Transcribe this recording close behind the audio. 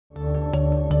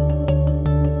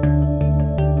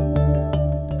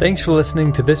Thanks for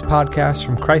listening to this podcast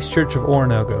from Christ Church of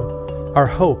Oronogo. Our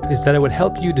hope is that it would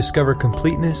help you discover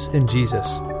completeness in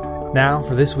Jesus. Now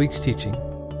for this week's teaching.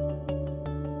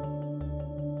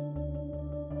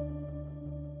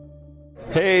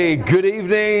 Hey, good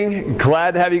evening.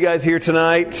 Glad to have you guys here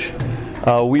tonight.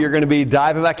 We are going to be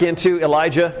diving back into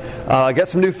Elijah. I got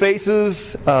some new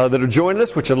faces that are joining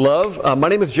us, which I love. My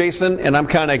name is Jason, and I'm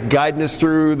kind of guiding us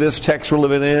through this text we're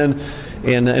living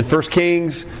in 1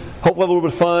 Kings. Hopefully have a little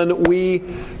bit of fun.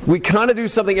 We kind of do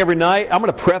something every night. I'm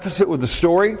going to preface it with the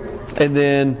story, and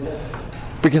then,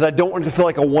 because I don't want it to feel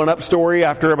like a one-up story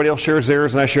after everybody else shares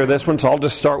theirs and I share this one, so I'll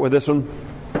just start with this one.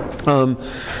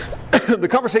 The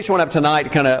conversation I want to have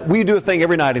tonight, we do a thing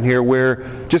every night in here where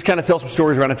just kind of tell some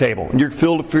stories around a table. And you're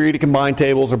feel free to combine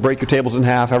tables or break your tables in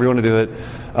half, however you want to do it,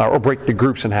 or break the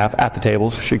groups in half at the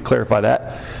tables. I should clarify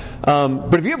that.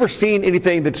 But have you ever seen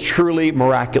anything that's truly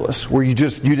miraculous, where you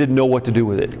didn't know what to do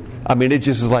with it? I mean, it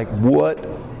just is like, what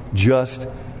just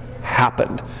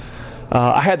happened?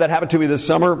 I had that happen to me this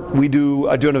summer. I do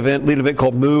lead an event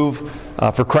called Move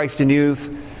for Christ in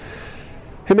Youth.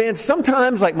 And man,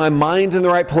 sometimes like my mind's in the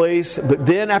right place, but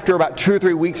then after about 2 or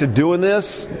 3 weeks of doing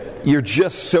this, you're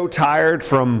just so tired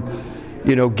from,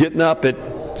 getting up at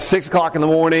 6 o'clock in the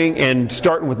morning and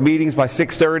starting with meetings by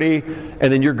 6:30,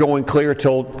 and then you're going clear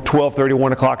till 12:30,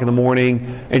 1 o'clock in the morning,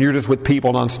 and you're just with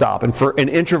people nonstop. And for an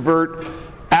introvert,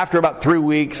 after about 3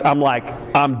 weeks, I'm like,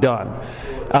 I'm done.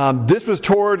 This was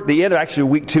toward the end of actually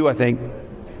week 2, I think,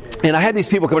 and I had these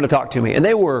people coming to talk to me, and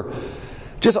they were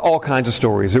just all kinds of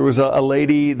stories. There was a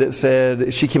lady that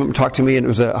said, she came up and talked to me, and it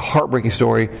was a heartbreaking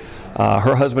story.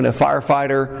 Her husband, a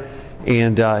firefighter,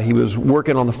 and he was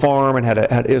working on the farm and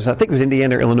I think it was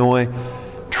Indiana or Illinois.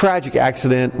 Tragic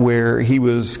accident where he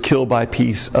was killed by a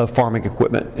piece of farming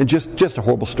equipment. And just a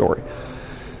horrible story.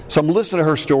 So I'm listening to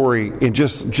her story and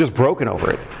just broken over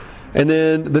it. And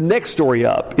then the next story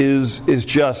up is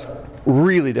just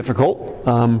really difficult.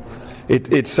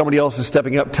 It's somebody else is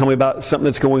stepping up, telling me about something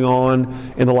that's going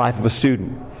on in the life of a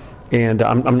student. And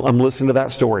I'm listening to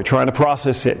that story, trying to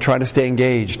process it, trying to stay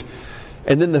engaged.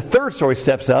 And then the third story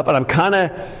steps up, and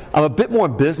I'm a bit more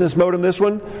in business mode in this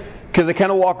one, because they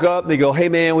kind of walk up and they go, hey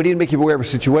man, we need to make you aware of a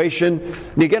situation.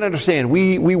 And you got to understand,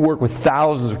 we work with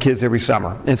thousands of kids every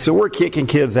summer. And so we're kicking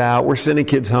kids out, we're sending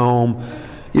kids home.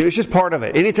 It's just part of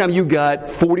it. Anytime you got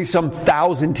 40-some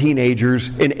thousand teenagers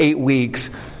in 8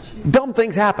 weeks, dumb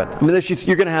things happen. I mean,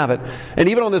 you're going to have it. And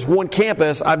even on this one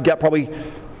campus, I've got probably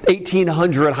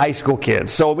 1,800 high school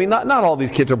kids. So, I mean, not all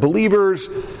these kids are believers.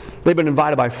 They've been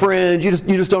invited by friends. You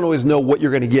just don't always know what you're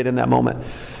going to get in that moment.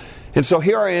 And so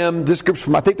here I am. This group's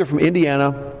I think they're from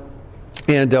Indiana.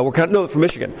 And we're from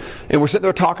Michigan. And we're sitting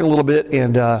there talking a little bit.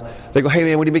 And they go, hey,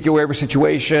 man, we need to make you aware of a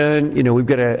situation. We've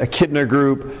got a kid in our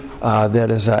group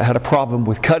that has had a problem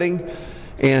with cutting.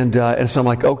 And so I'm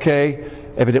like, okay.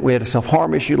 Evidently, we had a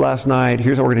self-harm issue last night.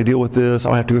 Here's how we're going to deal with this.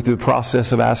 I'm going to have to go through the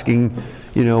process of asking,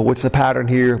 what's the pattern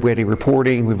here? If we had any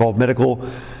reporting, we involved medical.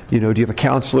 Do you have a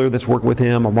counselor that's working with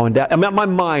him or mom and dad? I mean, my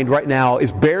mind right now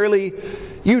is barely,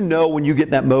 when you get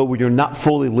in that mode where you're not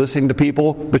fully listening to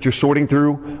people, but you're sorting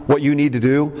through what you need to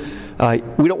do.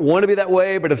 We don't want to be that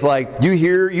way, but it's like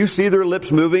you see their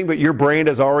lips moving, but your brain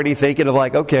is already thinking of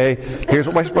like, okay, here's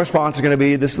what my response is going to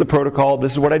be. This is the protocol.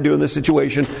 This is what I do in this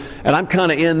situation. And I'm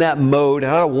kind of in that mode,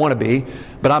 and I don't want to be,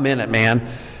 but I'm in it, man.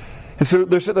 And so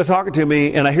they're sitting there talking to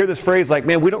me, and I hear this phrase like,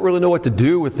 man, we don't really know what to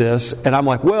do with this. And I'm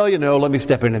like, well, let me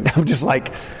step in. And I'm just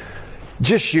like,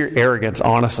 just sheer arrogance,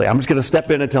 honestly. I'm just going to step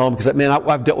in and tell them, because, man,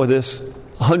 I've dealt with this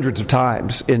hundreds of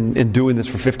times in doing this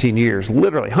for 15 years.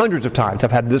 Literally, hundreds of times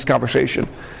I've had this conversation.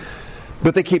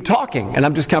 But they keep talking, and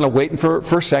I'm just kind of waiting for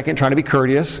a second, trying to be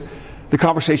courteous. The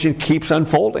conversation keeps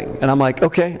unfolding. And I'm like,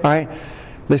 okay, all right.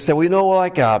 They said, well,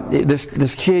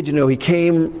 this kid, he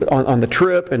came on the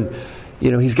trip, and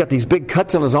he's got these big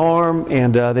cuts on his arm,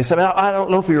 and they said, I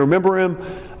don't know if you remember him.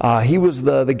 He was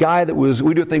the guy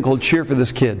we do a thing called Cheer for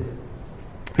This Kid.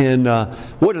 And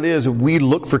what it is, we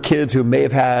look for kids who may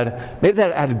have had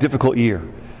a difficult year.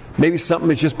 Maybe something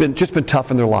that's just been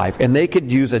tough in their life, and they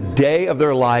could use a day of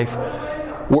their life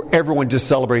where everyone just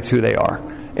celebrates who they are.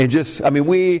 And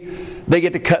they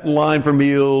get to cut in line for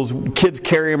meals. Kids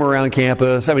carry them around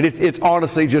campus. I mean, it's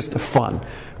honestly just fun.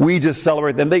 We just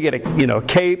celebrate them. They get a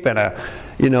cape and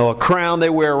a crown they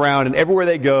wear around, and everywhere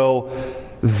they go,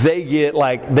 they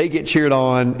get cheered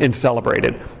on and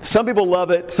celebrated. Some people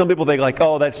love it. Some people think like,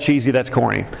 oh, that's cheesy, that's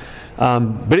corny.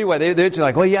 But anyway, they're just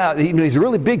like, well, yeah, he's a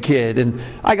really big kid. And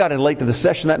I got in late to the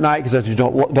session that night because I was at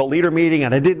an adult leader meeting,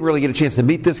 and I didn't really get a chance to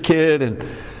meet this kid. And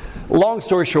long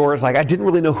story short, it's like I didn't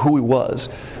really know who he was.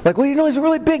 Like, well, he's a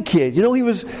really big kid.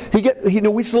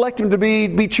 We select him to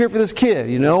be cheer for this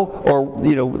kid, or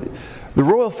the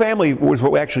royal family was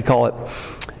what we actually call it.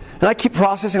 And I keep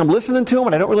processing. I'm listening to him,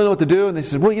 and I don't really know what to do. And they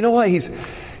said, well, you know what? He's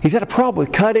had a problem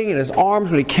with cutting, and his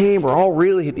arms when he came were all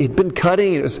really. He'd been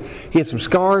cutting. He had some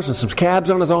scars and some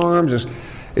scabs on his arms. It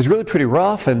was really pretty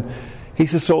rough. And he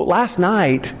says, so last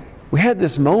night we had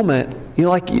this moment.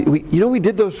 We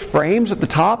did those frames at the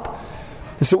top.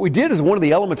 And so what we did is one of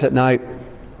the elements at night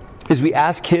is we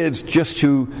asked kids just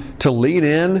to lean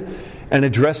in and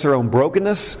address their own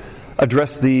brokenness.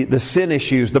 Address the sin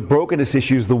issues, the brokenness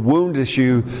issues, the wound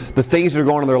issue, the things that are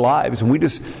going on in their lives. And we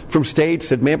just, from stage,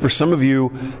 said, man, for some of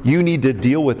you, you need to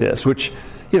deal with this. Which,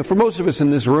 for most of us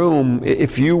in this room,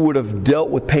 if you would have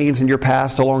dealt with pains in your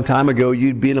past a long time ago,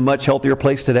 you'd be in a much healthier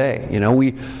place today.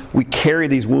 We carry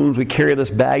these wounds, we carry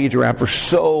this baggage around for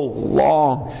so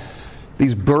long.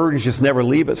 These burdens just never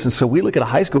leave us. And so we look at a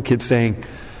high school kid saying,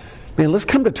 man, let's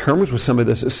come to terms with some of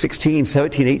this at 16,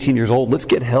 17, 18 years old. Let's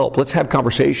get help. Let's have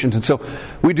conversations. And so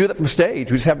we do that from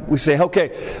stage. We say,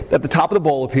 okay, at the top of the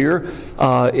bowl up here,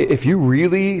 if you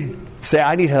really say,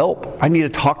 I need help, I need to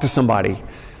talk to somebody.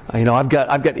 I've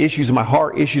got issues in my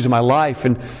heart, issues in my life,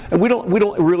 and we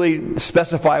don't really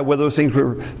specify whether those things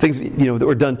were things that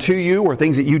were done to you or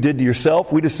things that you did to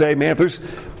yourself. We just say, man,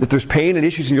 if there's pain and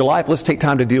issues in your life, let's take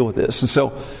time to deal with this. And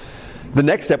so the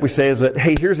next step we say is that,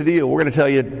 hey, here's the deal. We're going to tell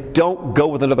you, don't go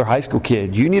with another high school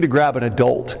kid. You need to grab an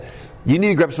adult. You need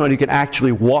to grab somebody who can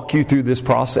actually walk you through this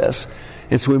process.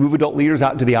 And so we move adult leaders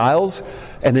out into the aisles,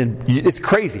 and then it's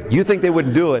crazy. You think they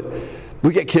wouldn't do it.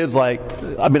 We get kids like,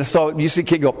 you see a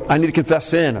kid go, I need to confess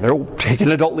sin. And they're taking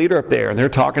an adult leader up there, and they're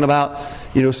talking about,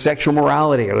 sexual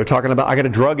morality, or they're talking about, I got a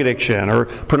drug addiction, or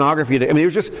pornography addiction. It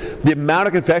was just the amount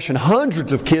of confession,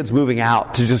 hundreds of kids moving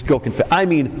out to just go confess.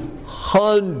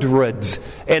 Hundreds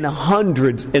and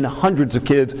hundreds and hundreds of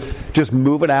kids just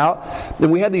moving out.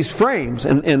 And we had these frames,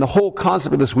 and the whole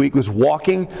concept of this week was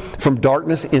walking from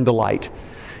darkness into light.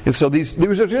 And so these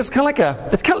were just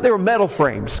they were metal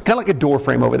frames, kind of like a door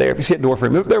frame over there. If you see a door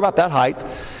frame, they're about that height.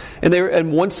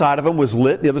 And one side of them was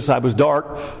lit, the other side was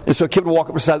dark. And so a kid would walk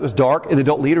up to the side that was dark, and the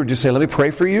adult leader would just say, let me pray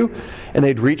for you. And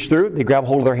they'd reach through, they'd grab a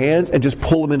hold of their hands and just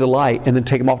pull them into light, and then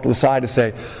take them off to the side and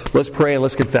say, let's pray and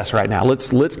let's confess right now.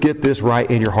 Let's get this right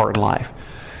in your heart and life.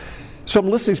 So I'm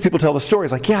listening to people tell the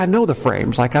stories, like, yeah, I know the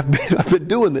frames. Like, I've been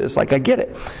doing this. Like, I get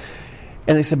it.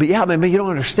 And they said, but yeah, man, you don't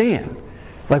understand.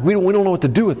 Like, we don't know what to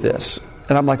do with this.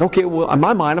 And I'm like, okay, well, in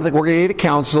my mind, I'm like, we're going to need a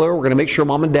counselor. We're going to make sure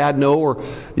mom and dad know, or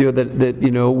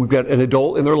that we've got an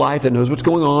adult in their life that knows what's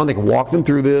going on. They can walk them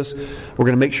through this. We're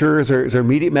going to make sure is there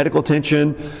immediate medical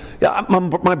attention. Yeah,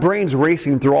 my brain's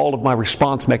racing through all of my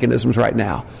response mechanisms right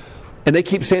now. And they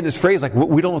keep saying this phrase like,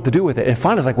 we don't know what to do with it. And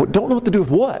finally, it's like, well, don't know what to do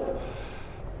with what?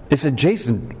 They said,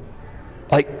 Jason,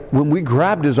 like when we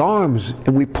grabbed his arms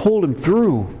and we pulled him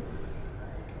through,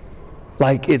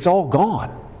 like it's all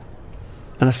gone.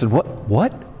 And I said,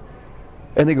 what?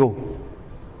 And they go,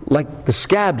 like the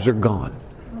scabs are gone.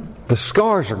 The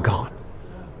scars are gone.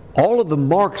 All of the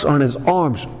marks on his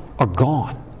arms are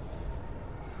gone.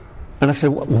 And I said,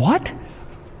 what?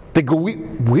 They go, we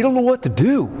don't know what to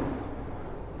do.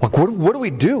 Like, what do we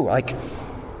do? Like,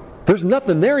 there's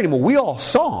nothing there anymore. We all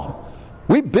saw him.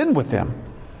 We've been with him.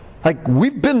 Like,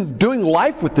 we've been doing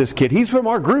life with this kid. He's from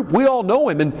our group. We all know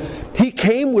him. And he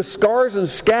came with scars and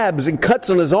scabs and cuts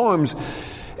on his arms.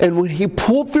 And when he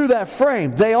pulled through that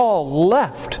frame, they all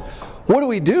left. What do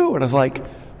we do? And I was like,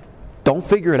 don't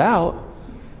figure it out.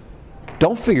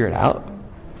 Don't figure it out.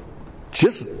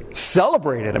 Just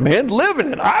celebrate it, man. Live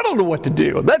in it. I don't know what to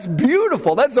do. That's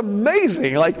beautiful. That's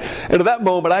amazing. Like, and at that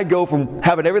moment, I go from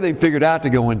having everything figured out to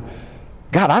going,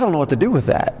 God, I don't know what to do with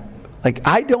that. Like,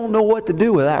 I don't know what to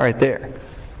do with that right there.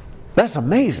 That's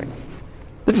amazing.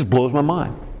 It just blows my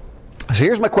mind. So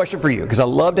here's my question for you, because I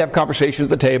love to have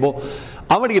conversations at the table.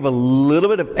 I'm going to give a little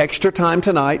bit of extra time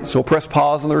tonight, so we'll press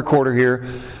pause on the recorder here.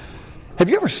 Have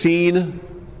you ever seen,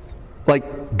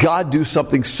 like, God do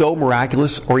something so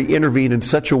miraculous, or He intervene in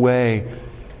such a way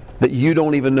that you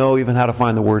don't even know how to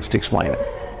find the words to explain it?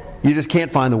 You just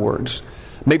can't find the words.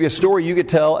 Maybe a story you could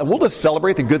tell, and we'll just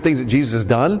celebrate the good things that Jesus has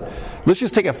done. Let's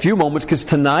just take a few moments, because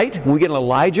tonight, when we get in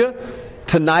Elijah,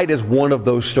 tonight is one of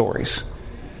those stories.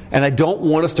 And I don't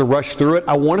want us to rush through it.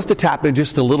 I want us to tap in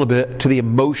just a little bit to the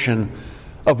emotion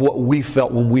of what we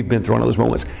felt when we've been through one of those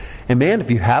moments. And man,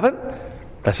 if you haven't,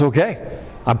 that's okay.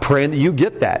 I'm praying that you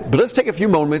get that. But let's take a few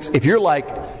moments. If you're like,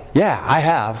 yeah, I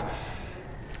have,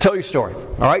 tell your story.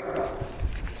 All right?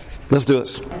 Let's do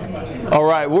this. All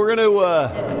right, we're going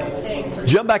to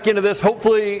jump back into this.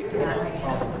 Hopefully,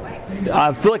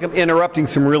 I feel like I'm interrupting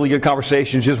some really good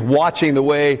conversations just watching the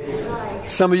way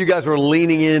some of you guys are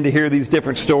leaning in to hear these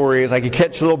different stories. I could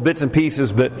catch little bits and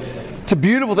pieces, but it's a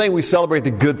beautiful thing. We celebrate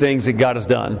the good things that God has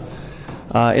done.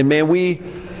 And man, we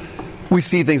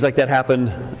see things like that happen,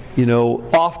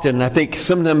 often. And I think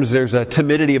sometimes there's a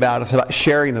timidity about us about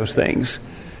sharing those things.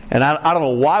 And I don't know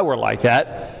why we're like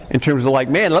that in terms of like,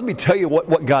 man, let me tell you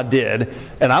what God did.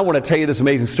 And I want to tell you this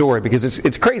amazing story because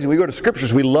it's crazy. We go to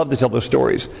scriptures, we love to tell those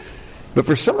stories. But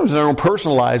for some of us in our own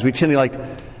personal lives, we tend to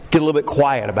get a little bit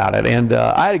quiet about it. And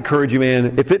I'd encourage you,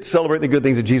 man, if it's celebrating the good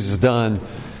things that Jesus has done,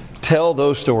 tell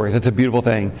those stories. It's a beautiful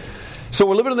thing. So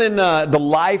we're living in the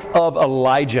life of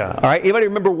Elijah. All right, anybody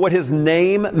remember what his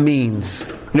name means?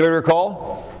 Anybody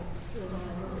recall?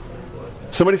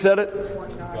 Somebody said it?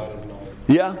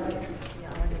 Yeah?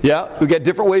 Yeah, we got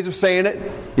different ways of saying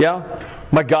it. Yeah?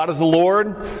 My God is the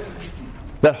Lord.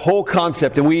 That whole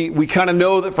concept. And we kind of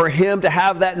know that for him to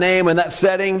have that name and that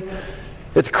setting,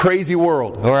 it's a crazy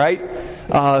world. All right?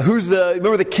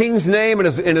 Remember the king's name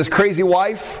and his crazy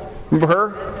wife? Remember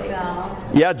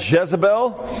her? Yeah,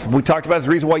 Jezebel. We talked about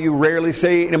the reason why you rarely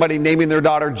see anybody naming their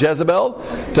daughter Jezebel.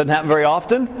 Doesn't happen very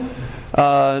often.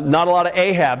 Not a lot of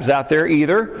Ahabs out there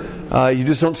either. You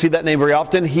just don't see that name very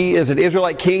often. He is an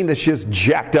Israelite king that's just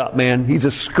jacked up, man. He's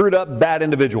a screwed up, bad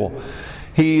individual.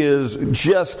 He is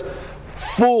just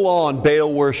full on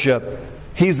Baal worship.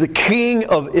 He's the king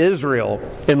of Israel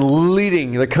and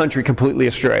leading the country completely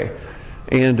astray.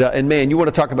 And man, you want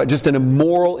to talk about just an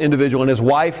immoral individual. And his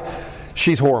wife,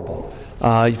 she's horrible.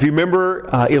 If you remember,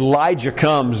 Elijah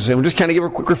comes, and we'll just kind of give a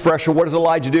quick refresher. What does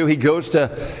Elijah do? He goes to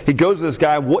this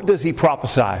guy. What does he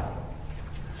prophesy?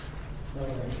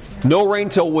 No rain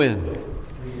till when?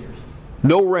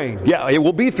 No rain. Yeah, it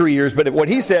will be 3 years, but what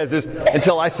he says is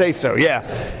until I say so.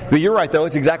 Yeah, but you're right though.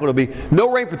 It's exactly what it'll be.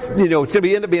 No rain for it's going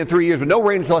to end up being 3 years, but no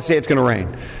rain until I say it's going to rain.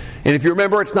 And if you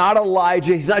remember, it's not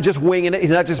Elijah. He's not just winging it. He's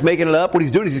not just making it up. What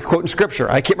he's doing is he's quoting Scripture.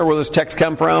 I can't remember where those texts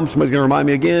come from. Somebody's going to remind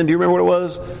me again. Do you remember what it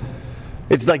was?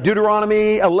 It's like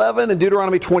Deuteronomy 11 and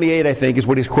Deuteronomy 28, I think, is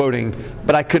what he's quoting.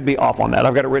 But I could be off on that.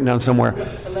 I've got it written down somewhere.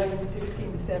 11,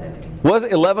 16 to 17. Was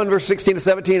it 11, verse 16 to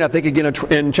 17? I think again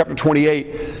in chapter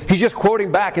 28. He's just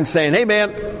quoting back and saying, hey,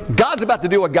 man, God's about to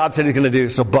do what God said he's going to do,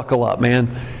 so buckle up, man.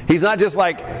 He's not just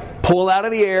like pulling out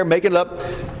of the air, making it up.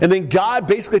 And then God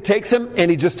basically takes him and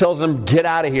he just tells him, get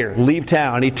out of here, leave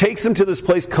town. And he takes him to this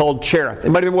place called Cherith.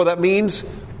 Anybody remember what that means?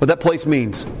 What that place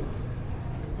means?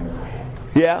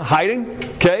 Yeah, hiding.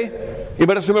 Okay.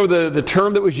 Anybody else remember the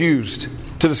term that was used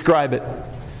to describe it?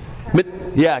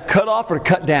 Yeah, cut off or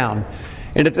cut down.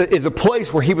 And it's a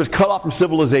place where he was cut off from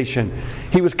civilization.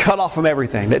 He was cut off from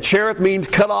everything. That Cherith means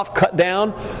cut off, cut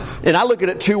down. And I look at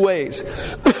it two ways.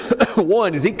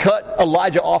 One is he cut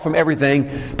Elijah off from everything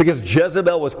because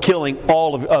Jezebel was killing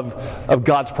all of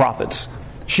God's prophets.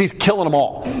 She's killing them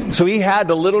all. So he had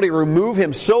to literally remove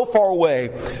him so far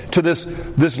away to this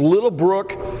little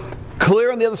brook,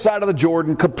 clear on the other side of the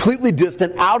Jordan, completely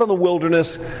distant, out in the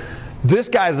wilderness. This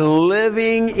guy's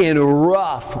living in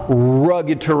rough,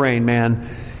 rugged terrain, man.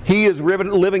 He is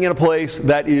living in a place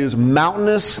that is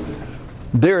mountainous.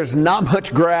 There is not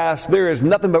much grass. There is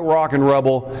nothing but rock and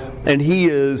rubble. And he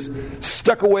is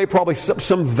stuck away, probably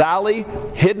some valley,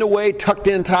 hidden away, tucked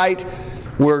in tight,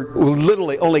 where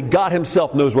literally only God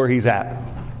himself knows where he's at.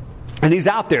 And he's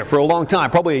out there for a long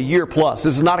time, probably a year plus.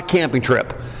 This is not a camping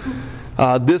trip.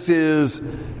 This is...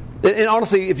 And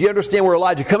honestly, if you understand where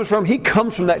Elijah comes from, he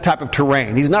comes from that type of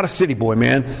terrain. He's not a city boy,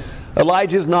 man.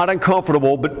 Elijah's not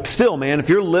uncomfortable, but still, man, if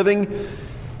you're living,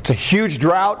 it's a huge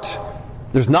drought.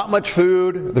 There's not much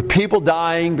food. There are people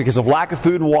dying because of lack of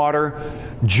food and water.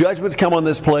 Judgments come on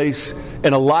this place,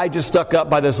 and Elijah's stuck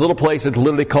up by this little place that's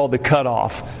literally called the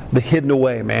cutoff, the hidden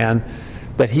away, man.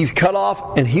 That he's cut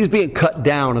off, and he's being cut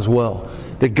down as well.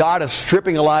 That God is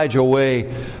stripping Elijah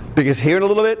away. Because here in a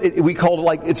little bit, we called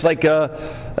it it's like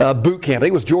a boot camp. I think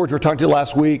it was George we were talking to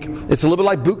last week. It's a little bit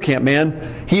like boot camp,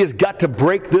 man. He has got to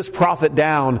break this prophet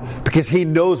down because he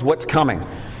knows what's coming.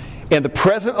 And the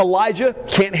present Elijah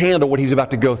can't handle what he's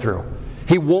about to go through.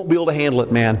 He won't be able to handle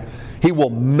it, man. He will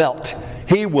melt.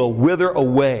 He will wither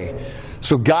away.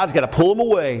 So God's got to pull him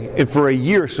away, and for a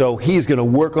year or so, he's going to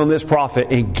work on this prophet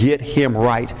and get him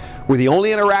right. Where the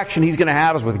only interaction he's going to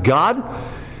have is with God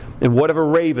and whatever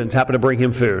ravens happen to bring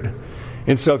him food.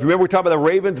 And so if you remember we talked about the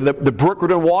ravens, the brook would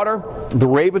in water, the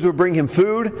ravens would bring him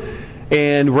food,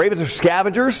 and ravens are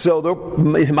scavengers, so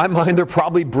in my mind they're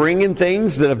probably bringing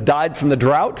things that have died from the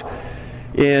drought.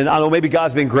 And I don't know, maybe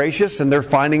God's been gracious and they're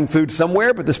finding food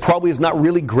somewhere, but this probably is not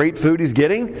really great food he's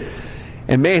getting.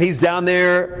 And man, he's down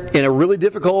there in a really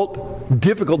difficult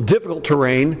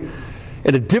terrain,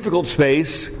 in a difficult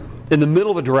space, in the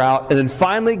middle of a drought, and then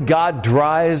finally God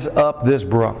dries up this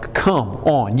brook. Come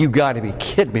on, you got to be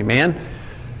kidding me, man.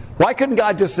 Why couldn't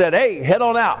God just said, hey, head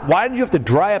on out? Why did you have to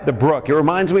dry up the brook? It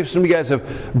reminds me, if some of you guys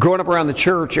have grown up around the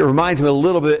church, it reminds me a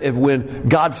little bit of when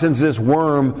God sends this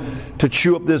worm to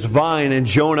chew up this vine, and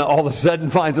Jonah all of a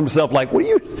sudden finds himself like, what are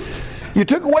you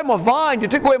took away my vine, you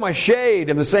took away my shade.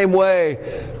 In the same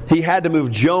way, he had to move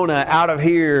Jonah out of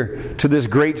here to this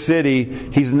great city.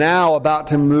 He's now about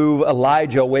to move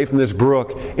Elijah away from this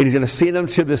brook, and he's going to send him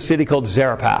to this city called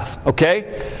Zarephath.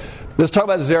 Okay? Let's talk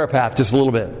about Zarephath just a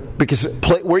little bit, because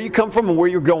where you come from and where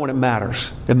you're going, it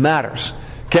matters. It matters.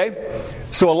 Okay?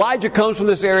 So Elijah comes from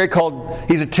this area called,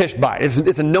 he's a Tishbite.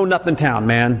 It's a know-nothing town,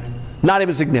 man. Not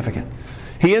even significant.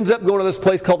 He ends up going to this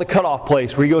place called the Cutoff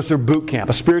Place, where he goes through boot camp,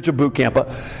 a spiritual boot camp.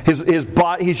 His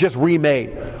body, he's just remade.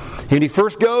 When he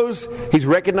first goes, he's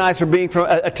recognized for being from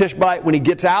a Tishbite. When he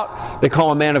gets out, they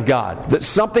call him man of God. That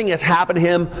something has happened to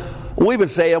him. We'll even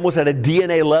say almost at a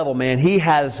DNA level, man. He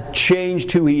has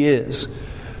changed who he is.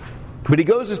 But he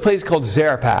goes to this place called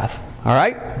Zarephath. All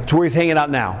right? It's where he's hanging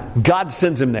out now. God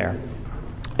sends him there.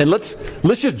 And let's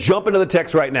just jump into the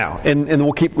text right now, and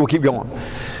we'll keep going.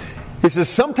 It says,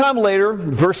 sometime later,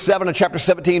 verse 7 of chapter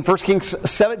 17, 1 Kings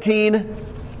 17,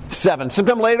 7.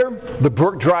 Sometime later, the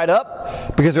brook dried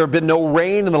up because there had been no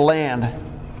rain in the land.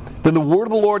 Then the word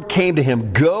of the Lord came to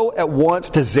him, go at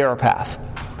once to Zarephath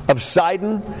of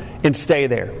Sidon and stay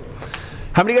there.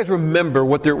 How many of you guys remember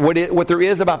what there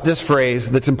is about this phrase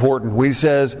that's important? Where he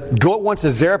says, go at once to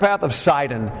Zarephath of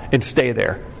Sidon and stay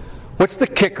there. What's the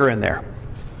kicker in there?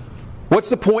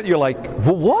 What's the point you're like,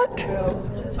 well, what?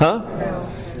 Huh?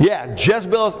 Yeah, that's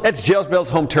Jezebel's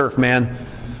home turf, man.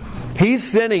 He's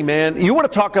sinning, man. You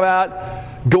want to talk about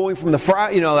going from the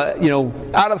fire,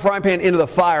 out of the frying pan into the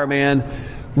fire, man.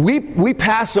 We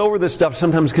pass over this stuff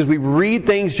sometimes because we read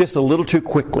things just a little too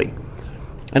quickly.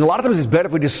 And a lot of times it's better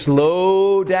if we just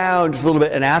slow down just a little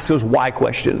bit and ask those why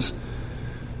questions.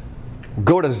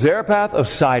 Go to Zarephath of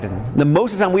Sidon. Now,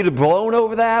 most of the time we'd have blown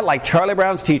over that like Charlie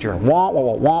Brown's teacher. Wah,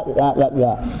 wah, wah, wah, wah,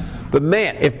 wah. But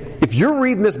man, if you're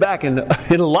reading this back in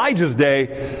Elijah's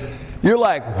day, you're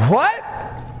like, what?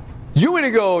 You want me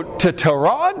to go to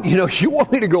Tehran? You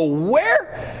want me to go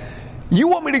where? You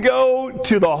want me to go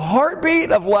to the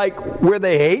heartbeat of like where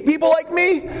they hate people like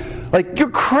me? Like, you're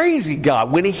crazy,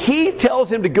 God. When he tells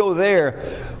him to go there,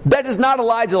 that is not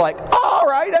Elijah like, oh, all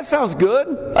right, that sounds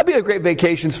good. That'd be a great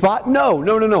vacation spot. No.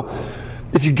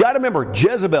 If you got to remember,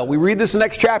 Jezebel, we read this in the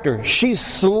next chapter, she's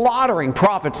slaughtering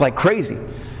prophets like crazy.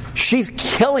 She's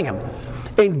killing them.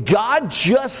 And God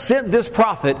just sent this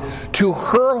prophet to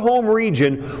her home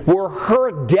region where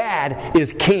her dad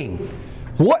is king.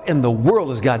 What in the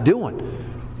world is God doing?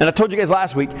 And I told you guys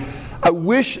last week, I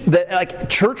wish that like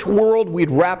church world, we'd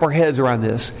wrap our heads around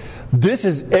this. This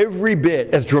is every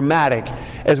bit as dramatic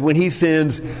as when he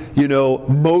sends,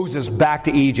 Moses back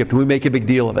to Egypt and we make a big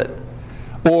deal of it.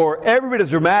 Or every bit as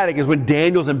dramatic as when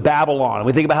Daniel's in Babylon and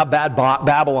we think about how bad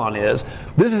Babylon is.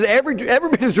 This is every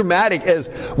bit as dramatic as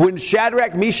when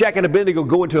Shadrach, Meshach, and Abednego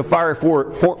go into a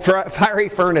fiery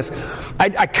furnace.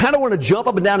 I kind of want to jump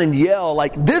up and down and yell,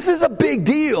 like, this is a big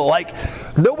deal. Like,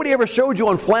 nobody ever showed you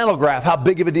on flannel graph how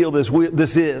big of a deal this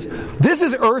is. This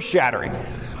is earth-shattering.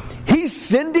 He's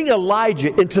sending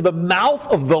Elijah into the mouth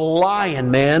of the lion,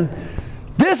 man.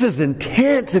 This is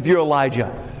intense if you're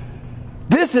Elijah.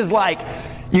 This is like,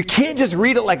 you can't just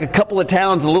read it like a couple of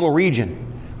towns, a little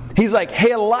region. He's like,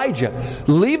 hey, Elijah,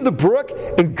 leave the brook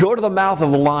and go to the mouth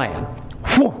of the lion.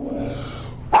 Whew.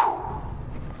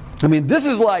 I mean, this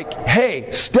is like,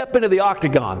 hey, step into the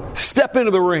octagon. Step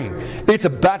into the ring. It's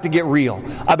about to get real.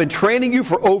 I've been training you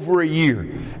for over a year,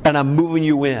 and I'm moving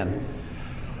you in.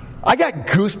 I got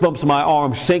goosebumps in my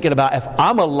arms thinking about if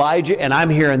I'm Elijah and I'm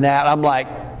hearing that, I'm like,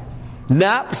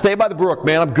 nah, stay by the brook,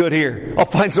 man. I'm good here. I'll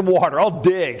find some water. I'll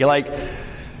dig. Like,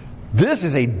 this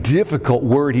is a difficult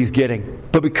word he's getting.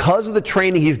 But because of the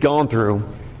training he's gone through,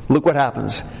 look what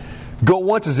happens. Go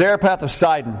once to Zarephath of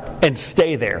Sidon and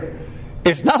stay there.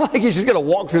 It's not like he's just going to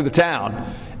walk through the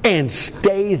town and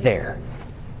stay there.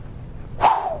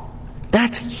 Whew,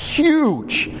 that's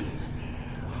huge.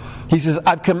 He says,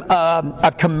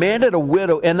 I've commanded a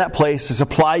widow in that place to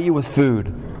supply you with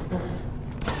food.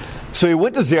 So he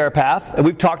went to Zarephath, and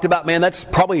we've talked about, man, that's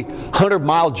probably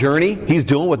 100-mile journey he's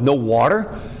doing with no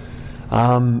water.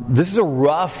 This is a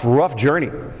rough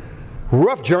journey.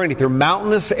 Rough journey through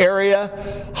mountainous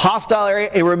area, hostile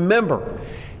area. And remember,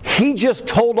 he just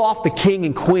told off the king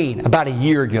and queen about a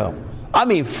year ago. I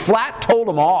mean, flat told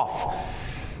them off.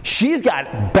 She's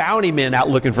got bounty men out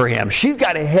looking for him. She's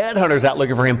got headhunters out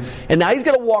looking for him. And now he's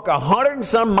going to walk 100 and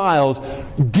some miles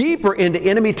deeper into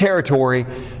enemy territory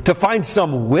to find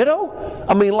some widow?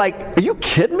 I mean, like, are you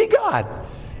kidding me, God?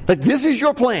 Like, this is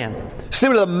your plan.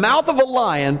 Send him to the mouth of a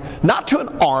lion, not to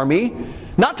an army,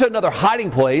 not to another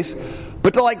hiding place,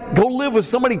 but to, like, go live with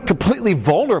somebody completely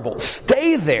vulnerable.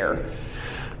 Stay there.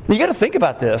 You got to think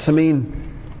about this. I mean,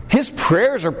 his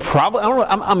prayers are probably, I don't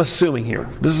know, I'm assuming here.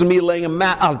 This is me laying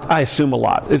I assume a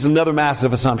lot. It's another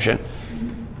massive assumption.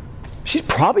 She's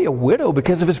probably a widow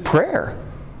because of his prayer.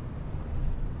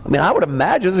 I mean, I would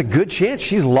imagine there's a good chance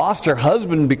she's lost her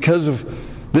husband because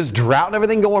of this drought and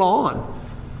everything going on.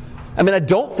 I mean, I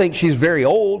don't think she's very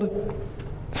old.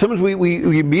 Sometimes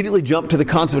we immediately jump to the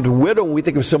concept of widow when we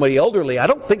think of somebody elderly. I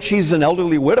don't think she's an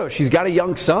elderly widow. She's got a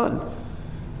young son.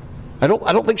 I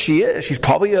don't think she is. She's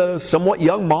probably a somewhat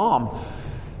young mom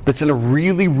that's in a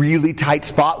really, really tight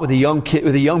spot with a young kid,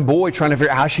 with a young boy, trying to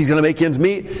figure out how she's going to make ends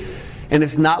meet. And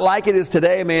it's not like it is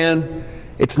today, man.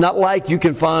 It's not like you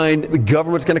can find the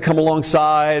government's going to come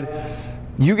alongside.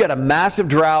 You got a massive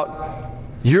drought.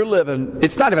 You're living.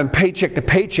 It's not even paycheck to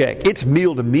paycheck. It's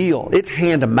meal to meal. It's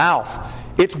hand to mouth.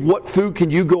 It's what food can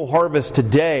you go harvest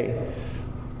today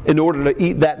in order to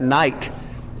eat that night.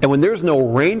 And when there's no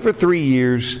rain for 3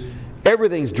 years,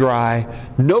 everything's dry,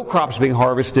 no crops being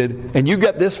harvested, and you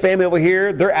got this family over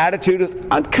here, their attitude is,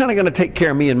 I'm kind of going to take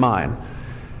care of me and mine.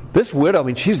 This widow, I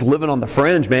mean, she's living on the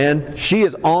fringe, man. She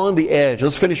is on the edge.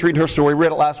 Let's finish reading her story. We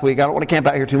read it last week. I don't want to camp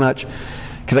out here too much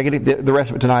because I get the rest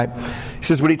of it tonight. He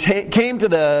says, when he came to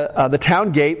the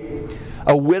town gate,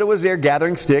 a widow was there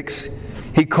gathering sticks.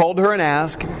 He called her and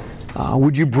asked,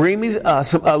 would you bring me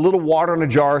a little water in a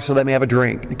jar so that I may have a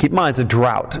drink? Keep in mind, it's a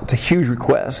drought. It's a huge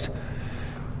request.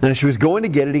 And as she was going to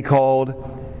get it, he called,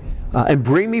 and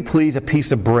bring me, please, a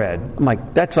piece of bread. I'm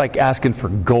like, that's like asking for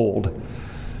gold.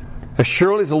 As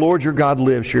surely as the Lord your God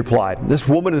lives, she replied. This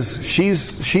woman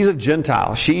she's a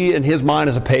Gentile. She, in his mind,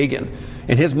 is a pagan.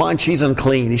 In his mind, she's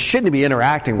unclean. He shouldn't be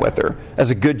interacting with her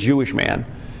as a good Jewish man.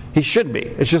 He shouldn't be.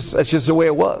 It's just the way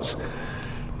it was.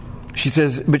 She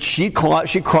says, but she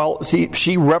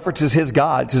references his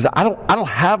God. She says, I don't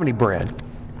have any bread.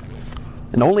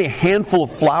 And only a handful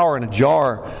of flour in a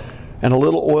jar and a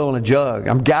little oil in a jug.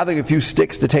 I'm gathering a few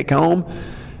sticks to take home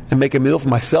and make a meal for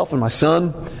myself and my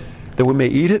son that we may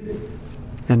eat it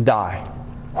and die.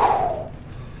 Whew.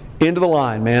 End of the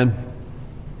line, man.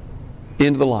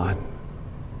 End of the line.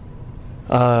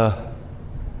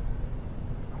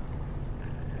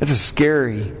 It's a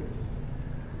scary,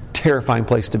 terrifying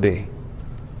place to be.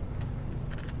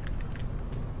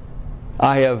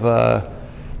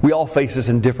 We all face this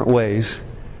in different ways.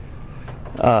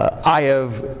 I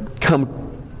have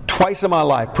come twice in my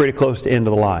life pretty close to end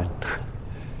of the line.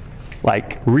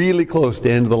 Like really close to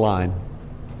end of the line.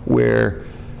 Where,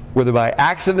 whether by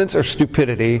accidents or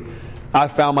stupidity, I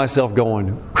found myself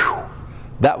going, whew,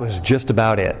 that was just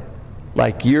about it.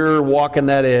 Like you're walking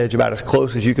that edge about as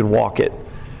close as you can walk it.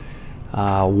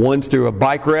 Once through a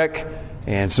bike wreck,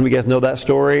 and some of you guys know that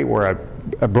story, where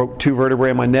I broke 2 vertebrae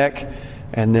in my neck,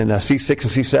 and then C6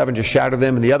 and C7 just shattered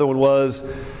them. And the other one was,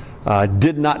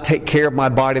 did not take care of my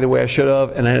body the way I should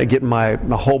have, and I ended up getting my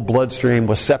whole bloodstream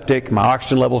was septic. My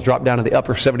oxygen levels dropped down to the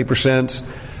upper 70%,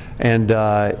 and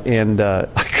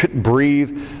I couldn't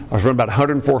breathe. I was running about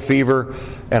 104 fever,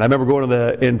 and I remember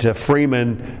going into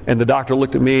Freeman, and the doctor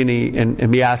looked at me and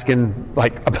me asking,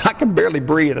 like, I can barely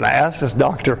breathe. And I asked this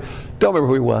doctor, don't remember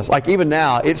who he was. Like even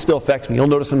now, it still affects me. You'll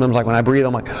notice sometimes, like when I breathe,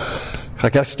 I'm like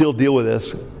I still deal with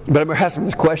this. But I remember asking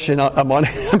this question.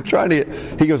 I'm trying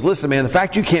to. He goes, listen, man, the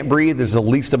fact you can't breathe is the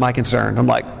least of my concern. I'm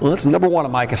like, well, that's number one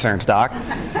of my concerns, doc.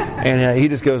 And he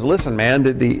just goes, listen, man,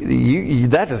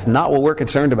 that is not what we're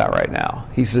concerned about right now.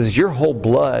 He says your whole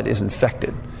blood is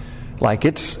infected. Like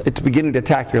it's beginning to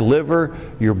attack your liver,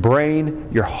 your brain,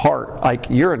 your heart. Like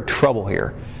you're in trouble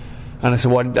here. And I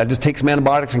said, well, I just take some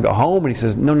antibiotics and go home. And he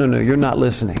says, no, you're not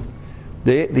listening.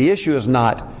 The issue is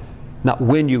not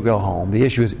when you go home. The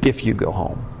issue is if you go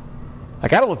home.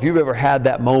 Like I don't know if you've ever had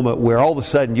that moment where all of a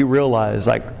sudden you realize,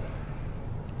 like,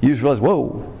 you just realize,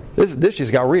 whoa, this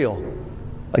just got real.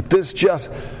 Like this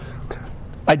just.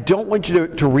 I don't want you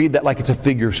to read that like it's a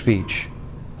figure of speech.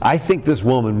 I think this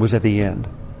woman was at the end.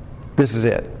 This is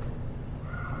it.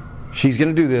 She's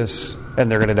going to do this, and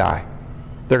they're going to die.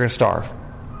 They're going to starve.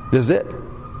 This is it.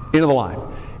 End of the line.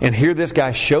 And here this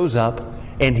guy shows up,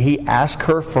 and he asks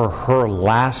her for her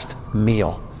last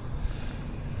meal.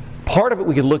 Part of it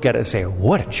we can look at it and say,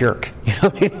 what a jerk. You know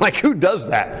what I mean? Like, who does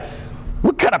that?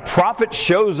 What kind of prophet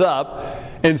shows up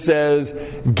and says,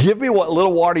 give me what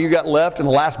little water you got left and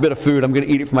the last bit of food, I'm going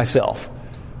to eat it for myself?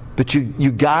 But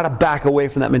you got to back away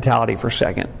from that mentality for a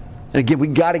second. And again, we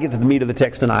got to get to the meat of the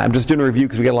text tonight. I'm just doing a review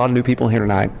because we got a lot of new people here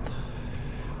tonight.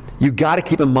 You got to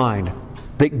keep in mind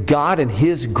that God in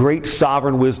His great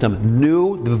sovereign wisdom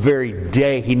knew the very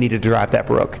day He needed to dry up that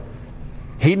brook.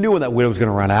 He knew when that widow was going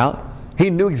to run out.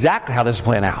 He knew exactly how this was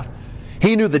playing out.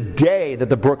 He knew the day that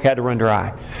the brook had to run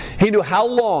dry. He knew how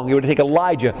long it would take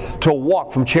Elijah to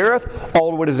walk from Cherith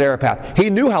all the way to Zarephath. He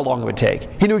knew how long it would take.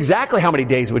 He knew exactly how many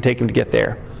days it would take him to get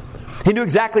there. He knew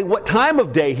exactly what time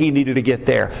of day he needed to get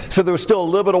there. So there was still a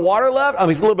little bit of water left, a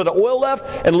little bit of oil left,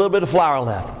 and a little bit of flour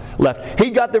left. He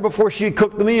got there before she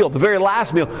cooked the meal, the very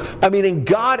last meal. And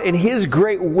God in His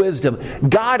great wisdom,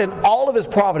 God in all of His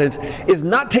providence, is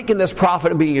not taking this prophet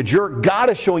and being a jerk.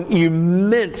 God is showing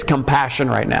immense compassion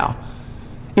right now.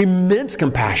 Immense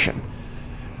compassion.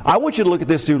 I want you to look at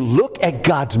this, dude. Look at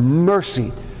God's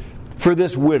mercy for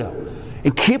this widow.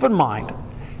 And keep in mind,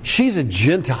 she's a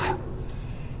Gentile.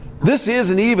 This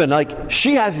isn't even like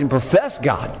she hasn't professed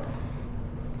God.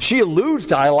 She alludes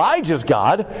to Elijah's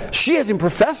God. She hasn't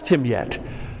professed Him yet.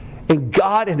 And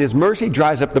God in His mercy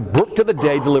dries up the brook to the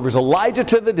day, delivers Elijah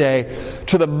to the day,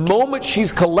 to the moment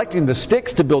she's collecting the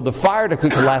sticks to build the fire to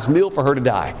cook the last meal for her to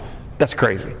die. That's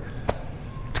crazy.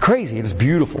 It's crazy. It's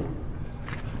beautiful.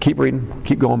 Keep reading.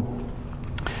 Keep going.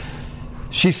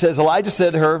 She says, Elijah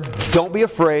said to her, "Don't be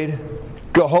afraid.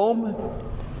 Go home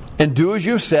and do as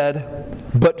you've said.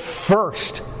 But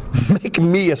first, make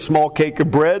me a small cake of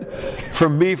bread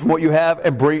from what you have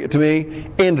and bring it to me.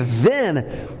 And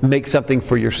then make something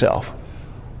for yourself."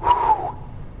 Whew.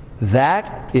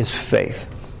 That is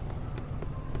faith.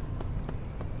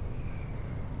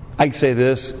 I can say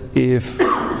this, if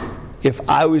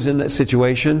I was in that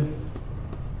situation,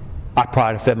 I'd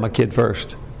probably have fed my kid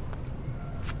first.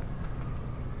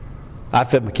 I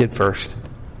fed my kid first.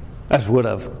 I just would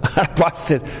have. I probably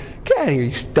said, "Get out of here,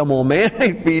 you dumb old man. I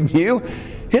ain't feeding you.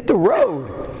 Hit the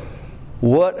road."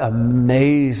 What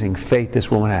amazing faith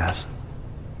this woman has.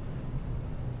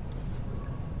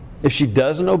 If she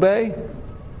doesn't obey,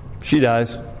 she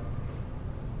dies.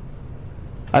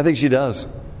 I think she does.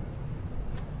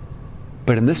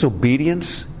 But in this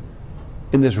obedience,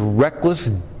 in this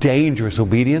reckless, dangerous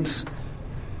obedience,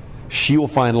 she will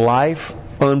find life,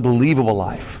 unbelievable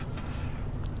life.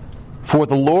 For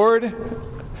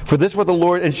this what the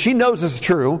Lord, and she knows this is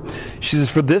true. She says,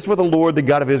 "For this what the Lord, the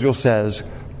God of Israel says,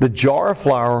 the jar of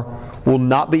flour will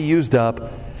not be used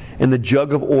up, and the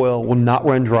jug of oil will not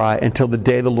run dry until the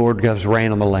day the Lord gives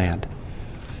rain on the land."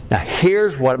 Now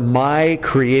here's what my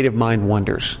creative mind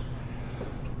wonders.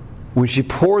 When she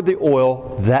poured the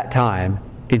oil that time,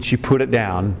 and she put it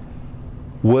down,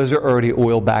 was there already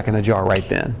oil back in the jar right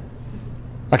then?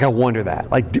 I wonder that.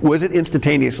 Was it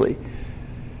instantaneously?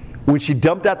 When she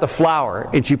dumped out the flour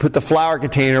and she put the flour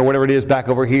container or whatever it is back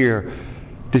over here,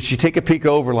 did she take a peek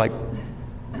over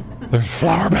there's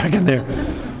flour back in there?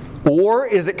 Or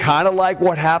is it kind of like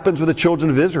what happens with the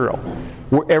children of Israel,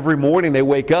 where every morning they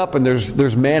wake up and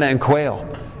there's manna and quail,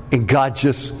 and God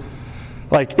just,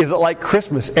 is it like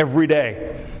Christmas every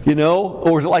day?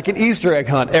 Or is it like an Easter egg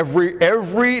hunt?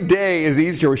 Every day is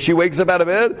Easter, where she wakes up out of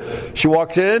bed, she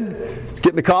walks in,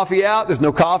 getting the coffee out, there's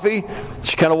no coffee.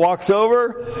 She kind of walks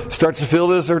over, starts to feel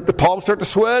this, her palms start to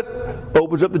sweat,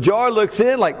 opens up the jar, looks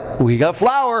in, we got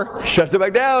flour, shuts it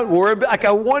back down.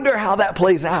 I wonder how that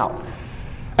plays out.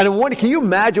 And I wonder, can you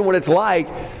imagine what it's like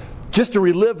just to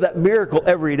relive that miracle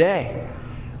every day?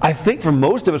 I think for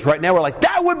most of us right now, we're like,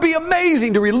 that would be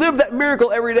amazing to relive that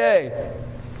miracle every day.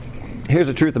 Here's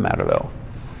the truth of the matter, though.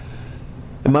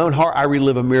 In my own heart, I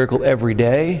relive a miracle every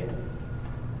day.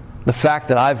 The fact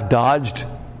that I've dodged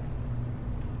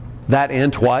that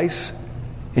end twice.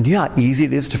 And do you know how easy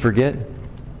it is to forget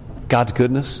God's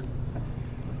goodness?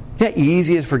 You know how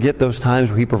easy it is to forget those times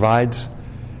where He provides?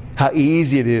 How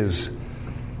easy it is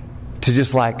to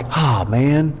just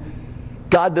man,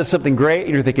 God does something great,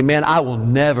 and you're thinking, man, I will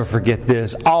never forget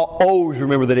this. I'll always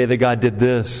remember the day that God did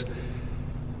this.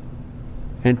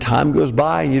 And time goes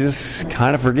by and you just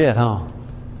kind of forget, huh?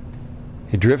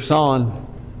 It drifts on.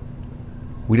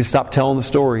 We just stop telling the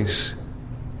stories.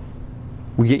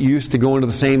 We get used to going to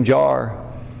the same jar.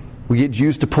 We get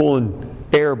used to pulling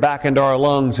air back into our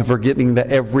lungs and forgetting that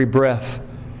every breath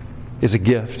is a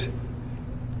gift.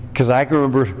 Because I can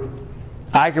remember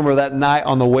that night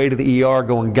on the way to the ER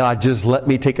going, God, just let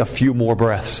me take a few more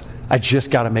breaths. I just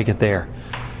got to make it there.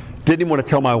 Didn't even want to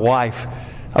tell my wife.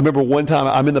 I remember one time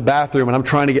I'm in the bathroom and I'm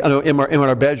trying to get in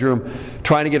our bedroom,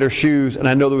 trying to get her shoes, and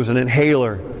I know there was an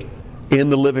inhaler in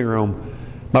the living room.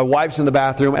 My wife's in the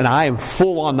bathroom, and I am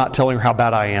full on not telling her how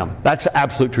bad I am. That's the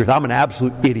absolute truth. I'm an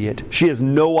absolute idiot. She has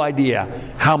no idea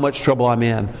how much trouble I'm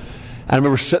in. I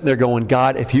remember sitting there going,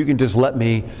 God, if you can just let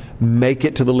me make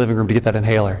it to the living room to get that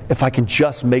inhaler, if I can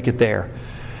just make it there.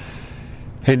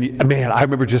 And man, I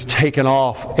remember just taking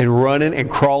off and running and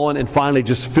crawling and finally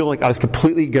just feeling like I was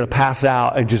completely going to pass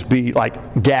out and just be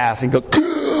like gas and go,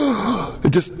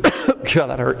 and just, God,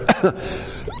 that hurt.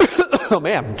 Oh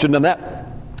man, shouldn't have done that.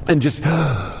 And just,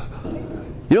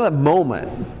 you know that moment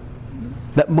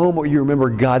where you remember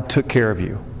God took care of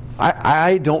you.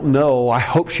 I don't know. I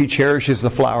hope she cherishes the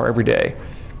flour every day.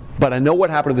 But I know what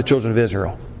happened to the children of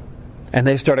Israel. And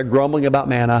they started grumbling about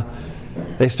manna.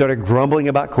 They started grumbling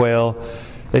about quail.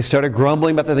 They started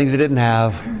grumbling about the things they didn't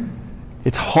have.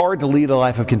 It's hard to lead a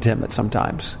life of contentment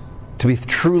sometimes, to be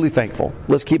truly thankful.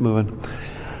 Let's keep moving.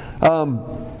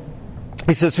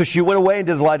 He says, so she went away and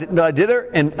did her,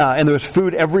 and there was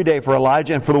food every day for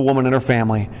Elijah and for the woman and her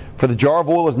family. For the jar of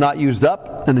oil was not used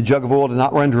up, and the jug of oil did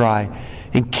not run dry,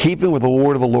 in keeping with the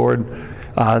word of the Lord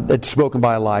that's spoken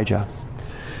by Elijah.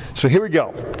 So here we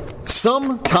go.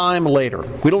 Sometime later,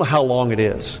 we don't know how long it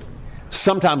is.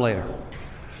 Sometime later,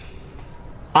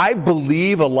 I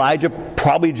believe Elijah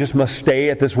probably just must stay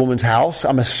at this woman's house.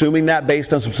 I'm assuming that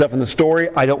based on some stuff in the story.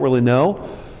 I don't really know.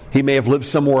 He may have lived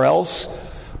somewhere else.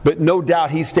 But no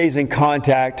doubt he stays in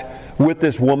contact with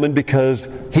this woman because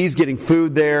he's getting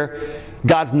food there.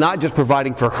 God's not just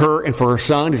providing for her and for her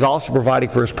son. He's also providing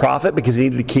for his prophet because he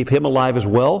needed to keep him alive as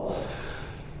well.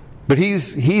 But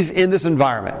he's in this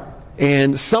environment.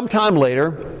 And sometime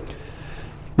later,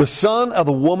 the son of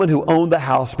the woman who owned the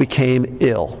house became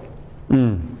ill.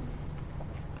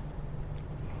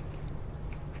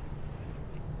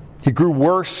 He grew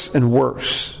worse and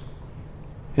worse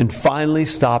and finally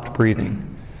stopped breathing.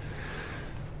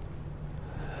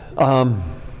 I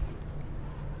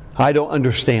don't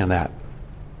understand that.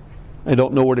 I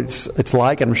don't know what it's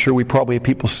like. I'm sure we probably have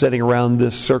people sitting around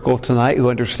this circle tonight who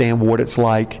understand what it's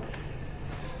like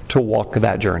to walk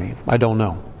that journey. I don't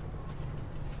know.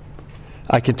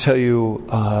 I can tell you,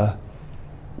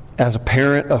 as a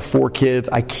parent of 4 kids,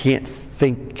 I can't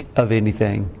think of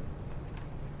anything.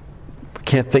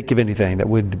 Can't think of anything that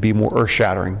would be more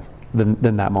earth-shattering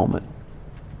than that moment.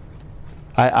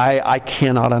 I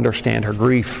cannot understand her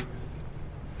grief.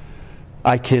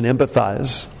 I can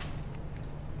empathize.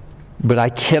 But I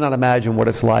cannot imagine what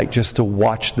it's like just to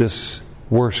watch this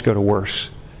worse go to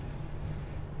worse.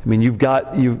 I mean,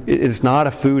 it's not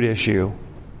a food issue.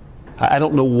 I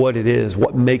don't know what it is,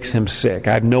 what makes him sick.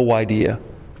 I have no idea.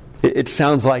 It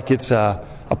sounds like it's a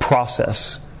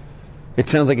process. It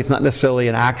sounds like it's not necessarily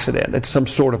an accident. It's some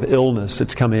sort of illness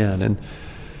that's come in. And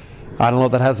I don't know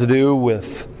if that has to do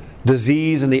with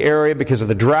disease in the area because of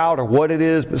the drought or what it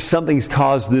is, but something's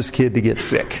caused this kid to get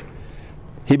sick.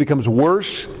 He becomes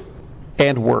worse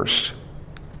and worse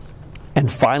and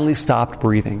finally stopped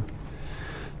breathing.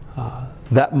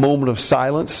 That moment of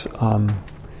silence,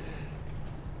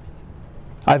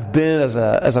 I've been as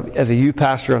a youth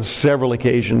pastor on several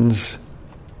occasions.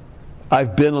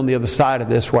 I've been on the other side of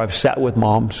this where I've sat with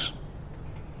moms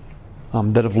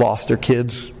that have lost their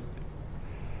kids.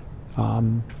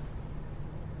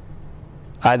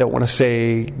 I don't want to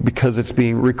say, because it's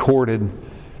being recorded,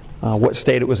 what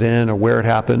state it was in or where it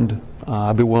happened.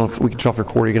 I'd be willing, if we can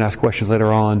self-record, you can ask questions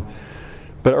later on.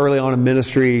 But early on in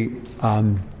ministry,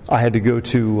 I had to go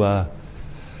to, I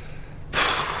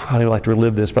don't even like to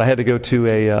relive this, but I had to go to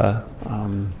a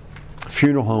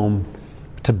funeral home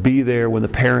to be there when the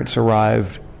parents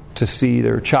arrived to see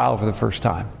their child for the first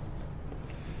time.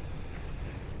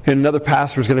 And another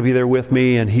pastor was going to be there with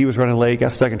me, and he was running late,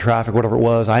 got stuck in traffic, whatever it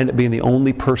was. I ended up being the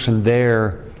only person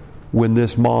there when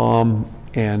this mom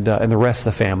and the rest of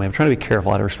the family. I'm trying to be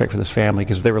careful out of respect for this family,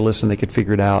 because if they were listening, they could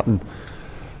figure it out.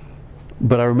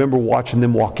 But I remember watching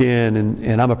them walk in,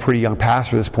 and I'm a pretty young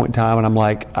pastor at this point in time, and I'm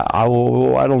like, I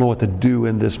don't know what to do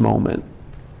in this moment.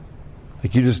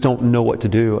 Like, you just don't know what to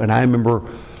do. And I remember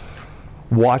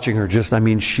watching her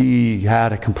she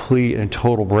had a complete and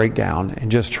total breakdown,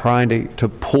 and just trying to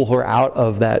pull her out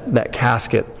of that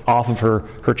casket off of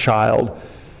her child,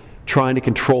 trying to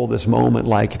control this moment.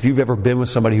 Like, if you've ever been with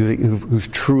somebody who's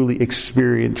truly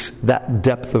experienced that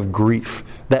depth of grief,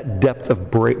 that depth of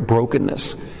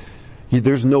brokenness,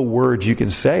 there's no words you can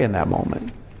say in that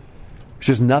moment. There's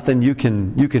just nothing you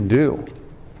can do.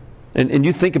 And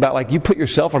you think about, like, you put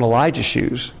yourself in Elijah's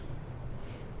shoes.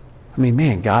 I mean,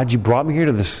 man, God, you brought me here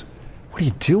to this. What are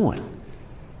you doing?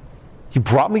 You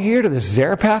brought me here to this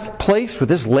Zarephath place with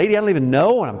this lady I don't even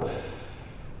know, and I'm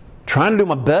trying to do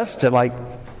my best to, like,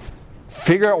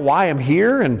 figure out why I'm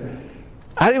here, and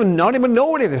I don't even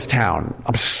know any of this town.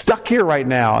 I'm stuck here right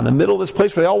now in the middle of this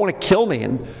place where they all want to kill me,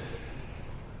 and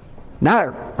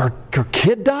now her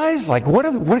kid dies? Like,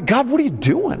 God, what are you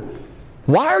doing?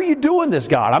 Why are you doing this,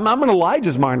 God? I'm in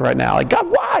Elijah's mind right now. Like, God,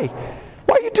 why?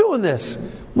 Why are you doing this?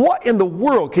 What in the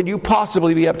world can you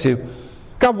possibly be up to?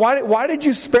 God, why did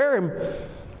you spare him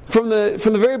from the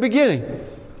very beginning?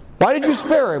 Why did you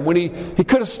spare him when he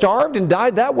could have starved and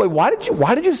died that way? Why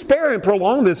did you spare him,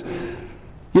 prolong this?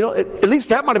 You know, at least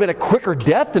that might have been a quicker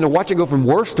death than to watch it go from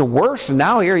worse to worse. And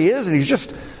now here he is, and he's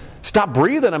just stopped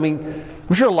breathing. I mean,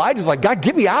 I'm sure Elijah's like, God,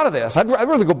 get me out of this. I'd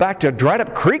rather go back to a dried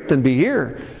up creek than be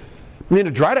here. I mean,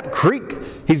 a dried up creek,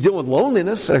 he's dealing with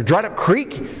loneliness. A dried up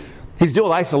creek, he's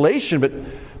dealing with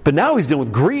isolation. But now he's dealing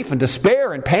with grief and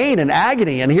despair and pain and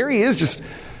agony. And here he is just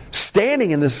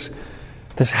standing in this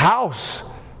house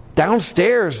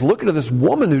downstairs looking at this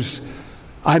woman who's,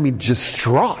 I mean,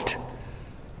 distraught.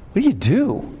 What do you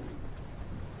do?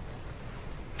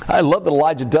 I love that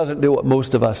Elijah doesn't do what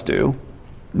most of us do.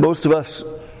 Most of us,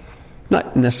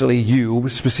 not necessarily you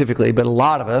specifically, but a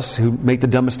lot of us who make the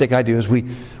dumb mistake I do is we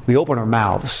open our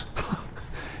mouths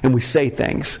and we say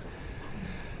things.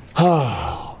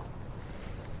 Oh,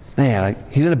 man,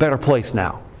 he's in a better place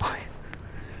now.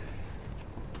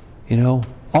 You know,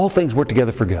 all things work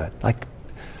together for good. Like,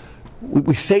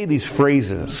 we say these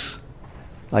phrases.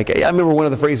 Like, I remember one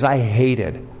of the phrases I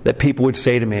hated that people would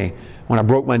say to me when I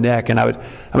broke my neck, and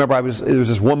there was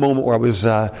this one moment where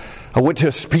I went to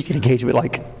a speaking engagement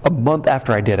like a month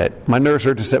after I did it. My nurse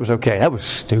surgeon said it was okay. That was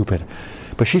stupid,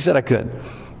 but she said I could.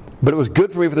 But it was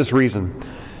good for me for this reason.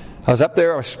 I was up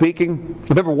there, I was speaking. I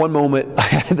remember one moment I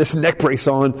had this neck brace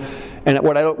on, and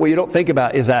what you don't think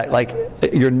about is that, like,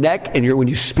 your neck, and when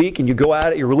you speak and you go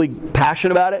at it, you're really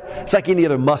passionate about it. It's like any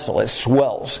other muscle; it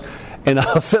swells. And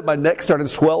all of a sudden my neck started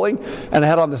swelling, and I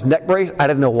had on this neck brace. I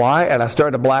didn't know why, and I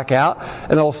started to black out.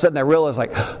 And then all of a sudden I realized,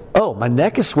 like, oh, my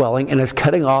neck is swelling, and it's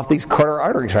cutting off these carotid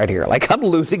arteries right here. Like, I'm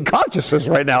losing consciousness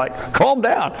right now. Like, calm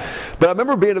down. But I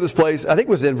remember being at this place, I think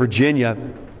it was in Virginia,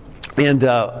 and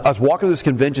I was walking through this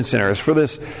convention center. It was for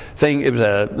this thing. It was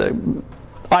a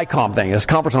ICOM thing, this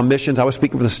conference on missions. I was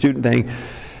speaking for the student thing.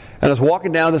 And I was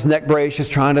walking down this neck brace,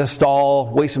 just trying to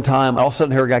stall, waste some time. All of a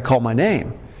sudden I heard a guy call my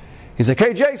name. He's like,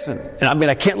 hey, Jason. And I mean,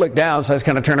 I can't look down, so I just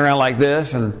kind of turn around like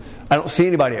this, and I don't see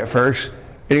anybody at first. And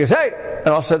he goes, hey. And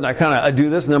all of a sudden I do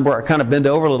this number. I kind of bend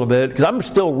over a little bit, because I'm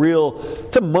still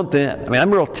it's a month in. I mean,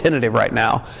 I'm real tentative right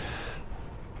now.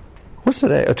 What's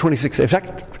today? 26th. In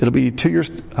fact, it'll be 2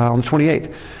 years on the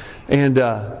 28th. And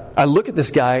I look at this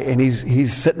guy, and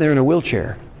he's sitting there in a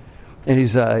wheelchair. And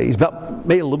he's about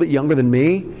maybe a little bit younger than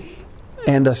me.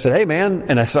 And I said, hey, man.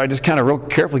 And I just kind of real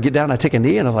carefully get down, and I take a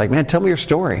knee, and I was like, man, tell me your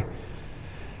story.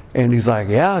 And he's like,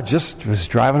 yeah, just was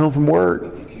driving home from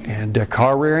work, and a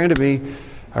car rear-ended me.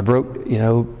 I broke,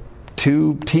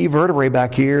 2 T vertebrae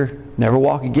back here. Never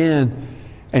walk again.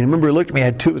 And I remember he looked at me. I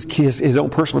had 2 of his own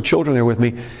personal children there with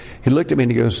me. He looked at me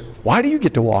and he goes, why do you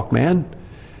get to walk, man?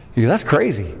 He goes, that's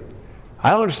crazy. I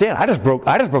don't understand. I just broke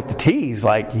the T's.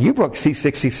 Like, you broke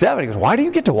C6, C7. He goes, why do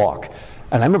you get to walk?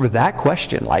 And I remember that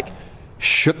question, like,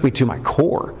 shook me to my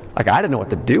core. Like, I didn't know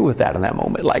what to do with that in that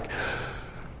moment. Like,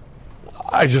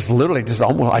 I just literally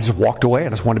I just walked away. I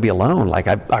just wanted to be alone. Like,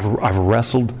 I've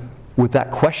wrestled with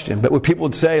that question. But when people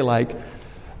would say, like,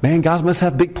 man, God must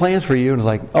have big plans for you. And it's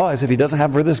like, oh, as if he doesn't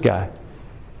have for this guy.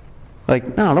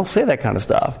 Like, no, don't say that kind of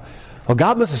stuff. Well,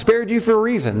 God must have spared you for a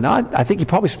reason. No, I think he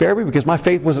probably spared me because my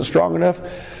faith wasn't strong enough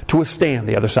to withstand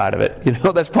the other side of it.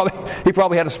 He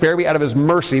probably had to spare me out of his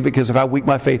mercy because of how weak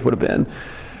my faith would have been.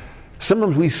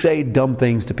 Sometimes we say dumb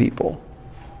things to people.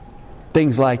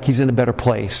 Things like, he's in a better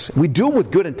place. We do them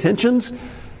with good intentions.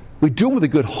 We do them with a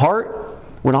good heart.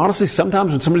 When honestly,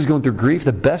 sometimes when somebody's going through grief,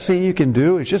 the best thing you can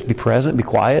do is just be present, be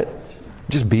quiet,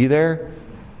 just be there.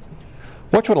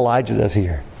 Watch what Elijah does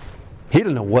here. He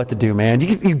doesn't know what to do, man.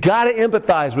 You got to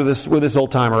empathize with this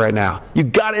old timer right now. You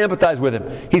got to empathize with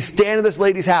him. He's standing in this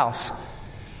lady's house.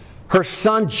 Her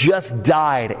son just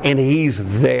died, and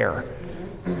he's there.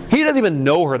 He doesn't even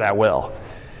know her that well.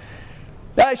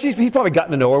 He's probably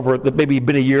gotten to know her over maybe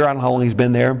been a year. I don't know how long he's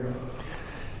been there.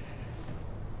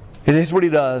 And here's what he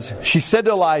does. She said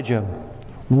to Elijah,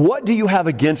 what do you have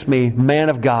against me, man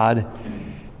of God?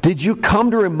 Did you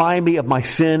come to remind me of my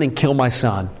sin and kill my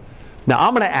son? Now,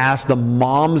 I'm going to ask the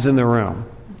moms in the room.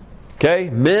 Okay?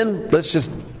 Men,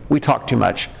 we talk too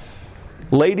much.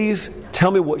 Ladies,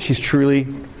 tell me what she's truly,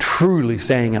 truly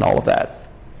saying in all of that.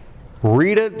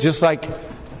 Read it just like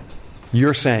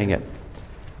you're saying it.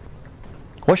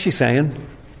 What's she saying?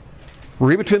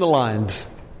 Read between the lines.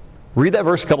 Read that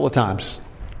verse a couple of times.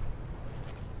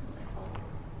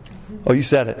 Oh, you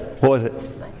said it. What was it?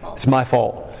 It's my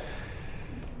fault.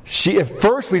 At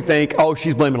first we think, oh,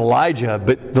 she's blaming Elijah,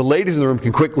 but the ladies in the room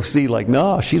can quickly see, like,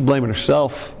 no, she's blaming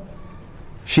herself.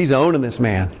 She's owning this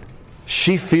man.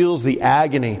 She feels the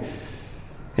agony.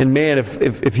 And man,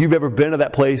 if you've ever been to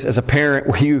that place as a parent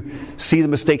where you see the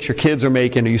mistakes your kids are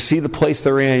making, or you see the place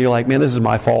they're in, you're like, man, this is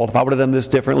my fault. If I would have done this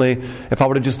differently, if I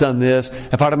would have just done this,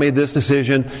 if I'd have made this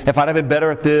decision, if I'd have been better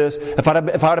at this, if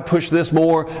I'd have pushed this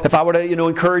more, if I would have,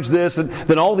 encouraged this,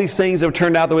 then all these things have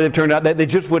turned out the way they've turned out, they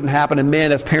just wouldn't happen. And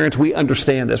man, as parents, we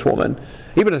understand this woman.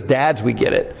 Even as dads, we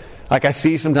get it. Like I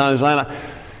see sometimes,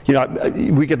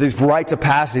 we get these rites of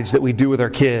passage that we do with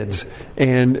our kids.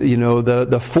 And,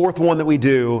 the fourth one that we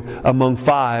do among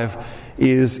 5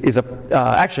 it's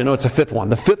a fifth one.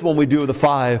 The fifth one we do of the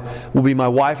 5 will be my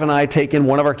wife and I taking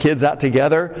one of our kids out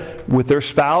together with their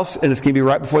spouse, and it's going to be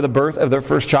right before the birth of their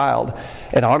first child.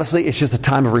 And honestly, it's just a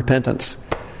time of repentance.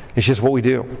 It's just what we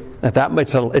do.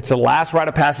 It's the last rite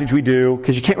of passage we do,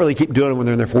 because you can't really keep doing it when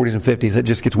they're in their 40s and 50s. It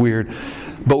just gets weird.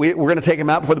 But we're going to take them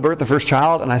out before the birth of the first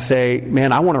child, and I say,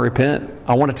 man, I want to repent.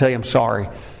 I want to tell you I'm sorry.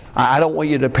 I don't want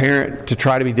you to parent to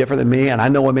try to be different than me, and I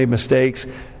know I made mistakes,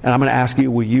 and I'm going to ask you,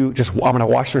 I'm going to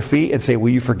wash their feet and say, will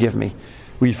you forgive me?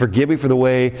 Will you forgive me for the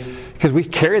way, because we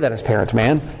carry that as parents,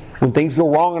 man. When things go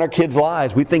wrong in our kids'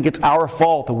 lives, we think it's our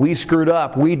fault, that we screwed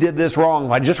up, we did this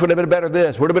wrong, I just would have been better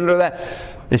this, would have been better that.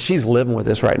 And she's living with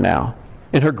this right now.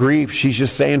 In her grief, she's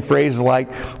just saying phrases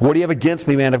like, what do you have against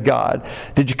me, man of God?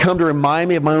 Did you come to remind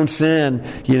me of my own sin,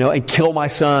 and kill my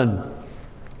son?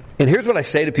 And here's what I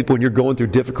say to people when you're going through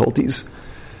difficulties.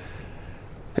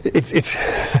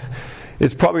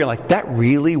 It's probably like, that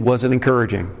really wasn't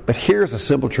encouraging. But here's a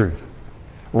simple truth.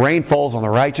 Rain falls on the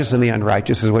righteous and the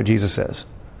unrighteous is what Jesus says.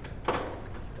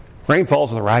 Rain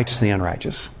falls on the righteous and the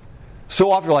unrighteous.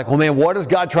 So often you're like, well, man, what is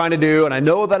God trying to do? And I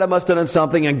know that I must have done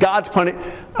something, and God's punishing.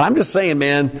 I'm just saying,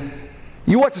 man,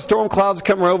 you watch the storm clouds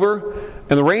come over,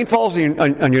 and the rain falls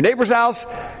on your neighbor's house,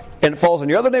 and it falls on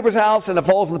your other neighbor's house, and it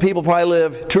falls on the people who probably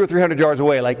live 200 or 300 yards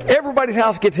away. Like, everybody's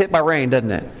house gets hit by rain,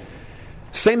 doesn't it?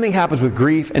 Same thing happens with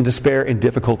grief and despair and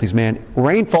difficulties, man.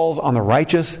 Rain falls on the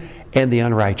righteous and the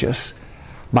unrighteous.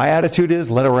 My attitude is,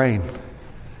 let it rain.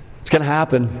 It's going to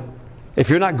happen. If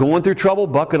you're not going through trouble,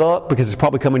 buckle up, because it's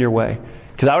probably coming your way.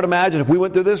 Because I would imagine if we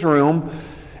went through this room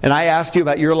and I asked you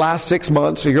about your last 6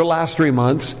 months or your last 3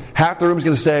 months, half the room's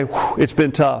going to say, it's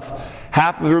been tough.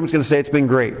 Half of the room's going to say it's been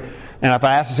great. And if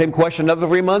I ask the same question another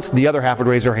 3 months, the other half would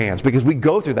raise their hands. Because we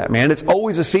go through that, man. It's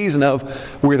always a season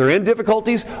of we're either in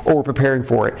difficulties or we're preparing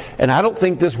for it. And I don't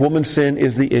think this woman's sin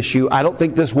is the issue. I don't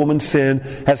think this woman's sin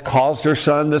has caused her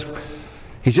son this.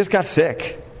 He just got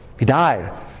sick. He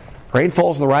died. Rain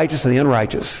falls on the righteous and the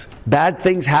unrighteous. Bad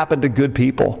things happen to good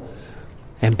people.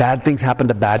 And bad things happen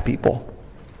to bad people.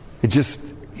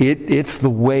 It's the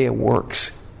way it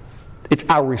works. It's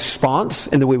our response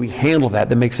and the way we handle that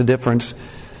makes the difference.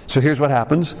 So here's what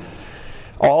happens.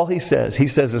 All he says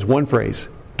is one phrase,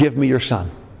 give me your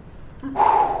son.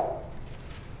 Whew.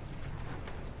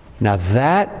 Now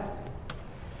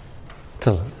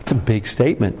it's a big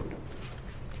statement.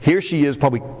 Here she is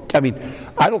probably,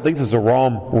 I don't think this is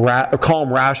a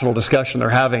calm, rational discussion they're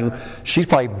having. She's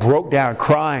probably broke down,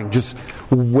 crying, just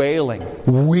wailing,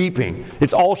 weeping.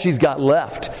 It's all she's got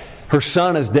left. Her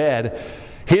son is dead.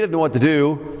 He didn't know what to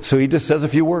do, so he just says a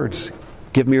few words.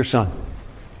 Give me your son.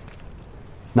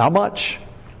 Not much,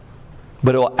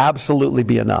 but it will absolutely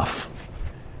be enough.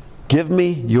 Give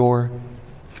me your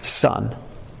son.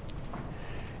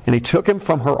 And he took him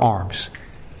from her arms.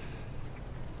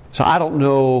 So I don't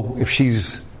know if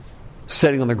she's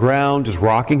sitting on the ground just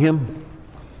rocking him.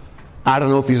 I don't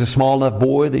know if he's a small enough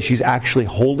boy that she's actually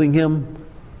holding him.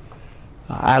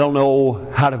 I don't know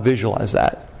how to visualize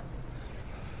that.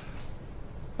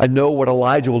 I know what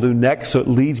Elijah will do next, so it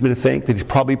leads me to think that he's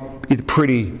probably either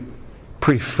pretty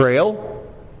frail,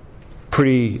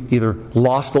 either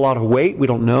lost a lot of weight, we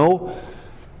don't know.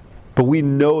 But we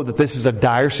know that this is a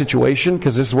dire situation,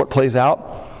 because this is what plays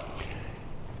out.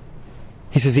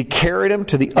 He says he carried him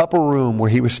to the upper room where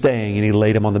he was staying, and he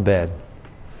laid him on the bed.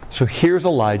 So here's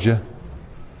Elijah,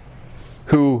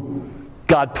 who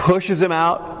God pushes him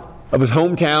out of his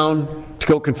hometown to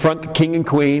go confront the king and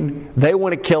queen. They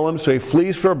want to kill him, so he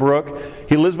flees for a brook.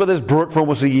 He lives by this brook for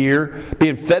almost a year,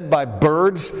 being fed by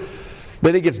birds.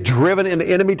 Then he gets driven into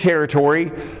enemy territory.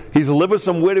 He's lived with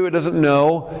some widow who doesn't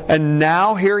know. And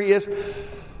now here he is.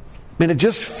 Man, it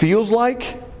feels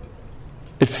like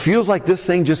this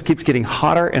thing just keeps getting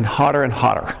hotter and hotter and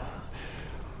hotter.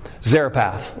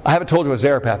 Zarephath. I haven't told you what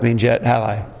Zarephath means yet, have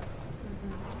I?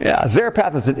 Yeah,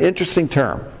 Zarephath is an interesting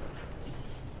term.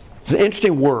 It's an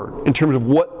interesting word in terms of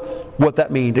what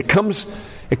that means. It comes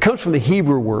from the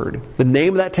Hebrew word, the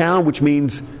name of that town, which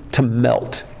means to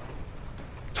melt.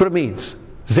 That's what it means.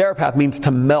 Zarephath means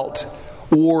to melt,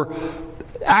 or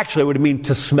actually it would mean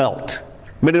to smelt.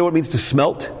 You know what it means to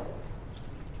smelt?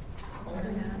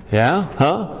 Yeah?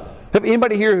 Huh? Have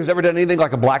anybody here who's ever done anything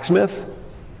like a blacksmith?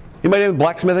 Anybody done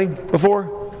blacksmithing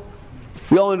before?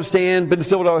 We all understand, been to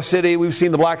Silver City, we've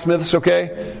seen the blacksmiths,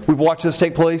 okay? We've watched this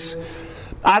take place.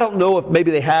 I don't know if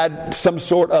maybe they had some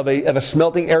sort of a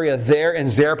smelting area there in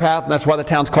Zarephath, and that's why the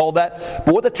town's called that.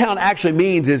 But what the town actually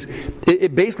means is,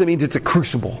 it basically means it's a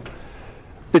crucible.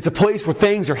 It's a place where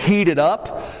things are heated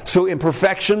up, so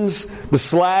imperfections, the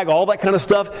slag, all that kind of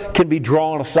stuff can be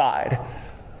drawn aside.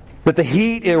 But the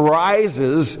heat, it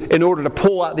rises in order to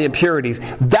pull out the impurities.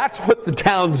 That's what the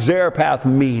town Zarephath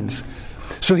means.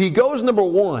 So he goes number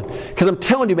one, because I'm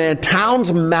telling you, man,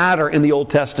 towns matter in the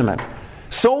Old Testament.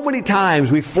 So many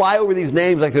times we fly over these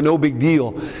names like they're no big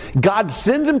deal. God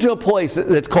sends him to a place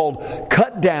that's called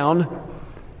cut down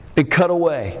and cut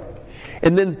away.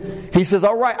 And then he says,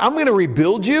 all right, I'm going to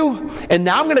rebuild you, and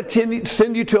now I'm going to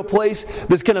send you to a place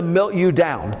that's going to melt you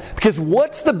down. Because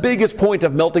what's the biggest point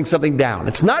of melting something down?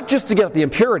 It's not just to get at the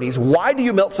impurities. Why do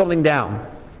you melt something down?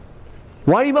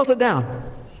 Why do you melt it down?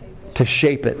 To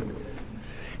shape it.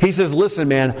 He says, listen,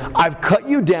 man, I've cut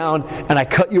you down and I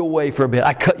cut you away for a bit.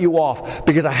 I cut you off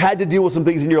because I had to deal with some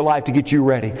things in your life to get you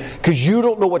ready. Because you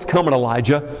don't know what's coming,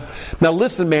 Elijah. Now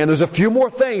listen, man, there's a few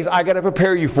more things I got to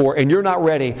prepare you for, and you're not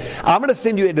ready. I'm going to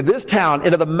send you into this town,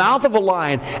 into the mouth of a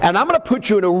lion, and I'm going to put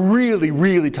you in a really,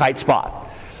 really tight spot.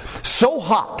 So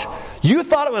hot. You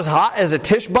thought it was hot as a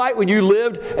Tishbite when you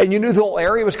lived and you knew the whole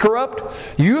area was corrupt?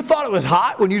 You thought it was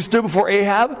hot when you stood before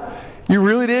Ahab? You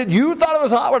really did? You thought it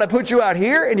was hot when I put you out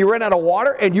here and you ran out of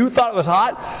water and you thought it was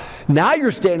hot? Now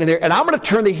you're standing there and I'm going to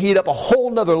turn the heat up a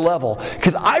whole nother level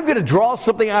because I'm going to draw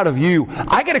something out of you.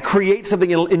 I got to create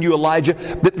something in you, Elijah,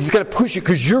 that's going to push you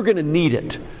because you're going to need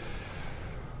it.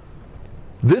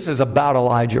 This is about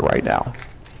Elijah right now.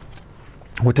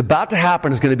 What's about to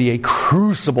happen is going to be a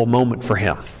crucible moment for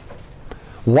him.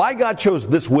 Why God chose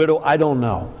this widow, I don't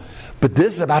know. But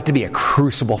this is about to be a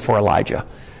crucible for Elijah.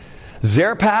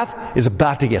 Zarephath is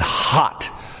about to get hot.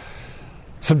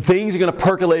 Some things are going to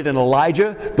percolate in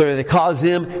Elijah that are going to cause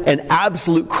him an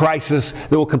absolute crisis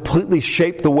that will completely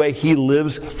shape the way he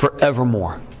lives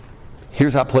forevermore.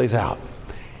 Here's how it plays out.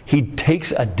 He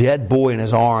takes a dead boy in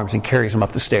his arms and carries him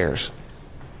up the stairs.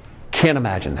 Can't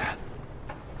imagine that.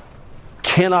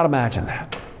 Cannot imagine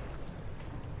that.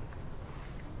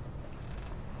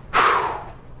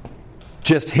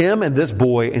 Just him and this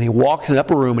boy, and he walks in the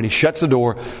upper room and he shuts the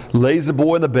door, lays the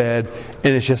boy in the bed,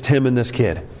 and it's just him and this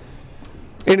kid.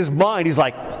 In his mind, he's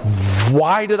like,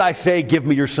 why did I say, give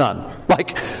me your son?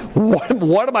 Like,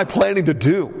 what am I planning to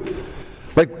do?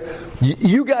 Like,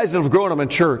 you guys that have grown up in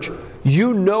church,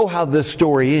 you know how this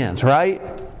story ends, right?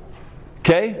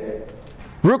 Okay?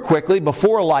 Real quickly,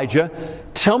 before Elijah,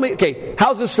 tell me, okay,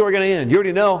 how's this story going to end? You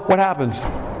already know what happens.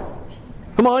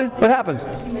 Come on, what happens?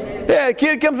 Yeah, the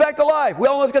kid comes back to life. We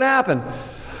all know what's going to happen.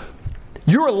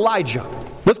 You're Elijah.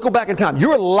 Let's go back in time.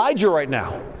 You're Elijah right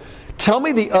now. Tell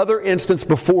me the other instance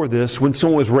before this when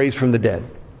someone was raised from the dead.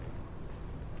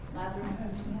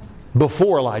 Lazarus.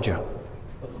 Before Elijah.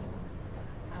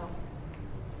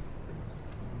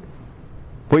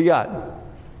 What you got?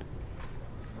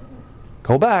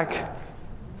 Go back.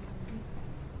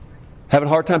 Having a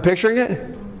hard time picturing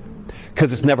it?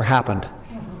 Because it's never happened.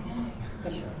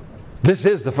 This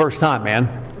is the first time, man.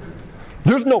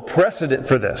 There's no precedent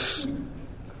for this.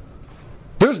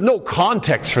 There's no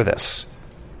context for this.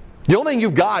 The only thing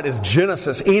you've got is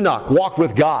Genesis. Enoch walked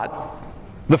with God,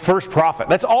 the first prophet.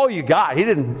 That's all you got.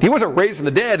 He wasn't raised from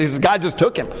the dead. God just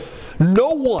took him. No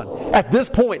one at this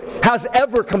point has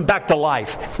ever come back to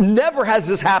life. Never has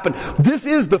this happened. This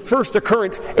is the first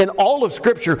occurrence in all of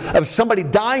Scripture of somebody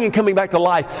dying and coming back to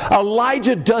life.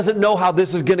 Elijah doesn't know how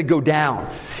this is going to go down.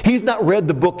 He's not read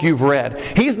the book you've read.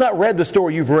 He's not read the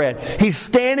story you've read. He's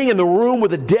standing in the room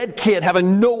with a dead kid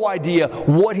having no idea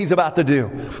what he's about to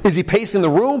do. Is he pacing the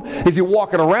room? Is he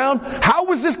walking around?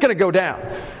 How is this going to go down?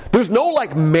 There's no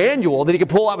like manual that he can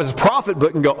pull out of his prophet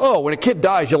book and go, oh, when a kid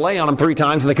dies, you lay on them 3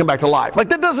 times and they come back to life. Like,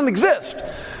 that doesn't exist.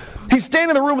 He's standing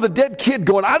in the room with a dead kid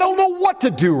going, I don't know what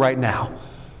to do right now.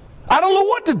 I don't know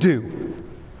what to do.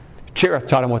 Cherith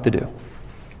taught him what to do.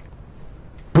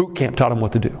 Boot camp taught him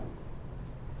what to do.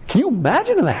 Can you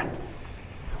imagine that?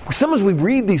 Sometimes we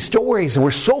read these stories and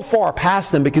we're so far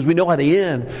past them because we know how they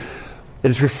end that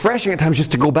it's refreshing at times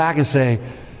just to go back and say,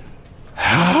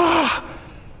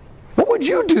 what would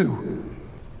you do?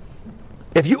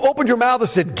 If you opened your mouth and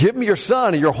said, give me your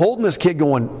son, and you're holding this kid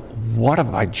going, what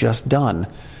have I just done?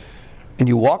 And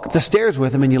you walk up the stairs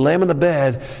with him and you lay him in the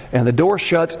bed and the door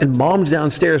shuts and mom's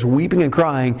downstairs weeping and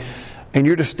crying and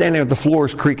you're just standing there with the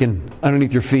floors creaking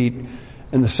underneath your feet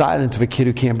and the silence of a kid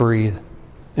who can't breathe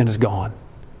and is gone.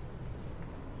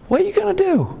 What are you going to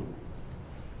do?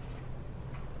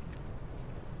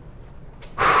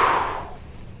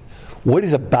 What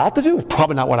he's about to do is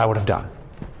probably not what I would have done.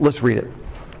 Let's read it.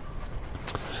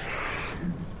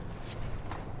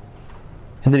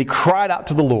 And then he cried out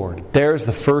to the Lord. There's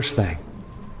the first thing.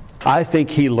 I think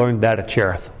he learned that at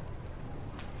Cherith.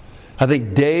 I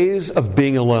think days of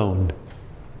being alone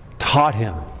taught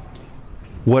him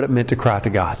what it meant to cry out to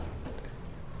God.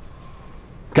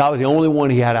 God was the only one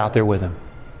he had out there with him.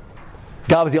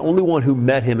 God was the only one who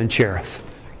met him in Cherith.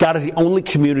 God is the only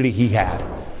community he had.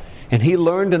 And he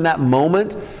learned in that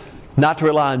moment not to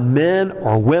rely on men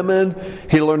or women.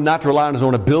 He learned not to rely on his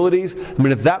own abilities. I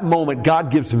mean, at that moment,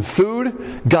 God gives him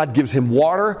food. God gives him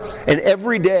water. And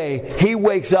every day, he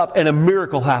wakes up and a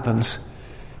miracle happens.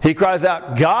 He cries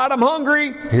out, God, I'm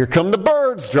hungry. Here come the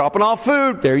birds dropping off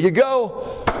food. There you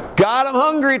go. God, I'm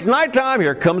hungry. It's nighttime.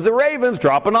 Here comes the ravens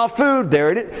dropping off food.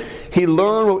 There it is. He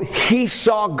learned, he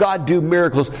saw God do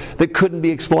miracles that couldn't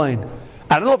be explained.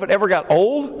 I don't know if it ever got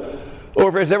old or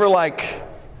if it's ever like,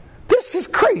 this is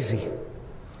crazy.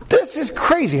 This is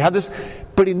crazy. How this,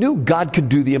 but he knew God could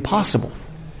do the impossible.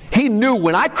 He knew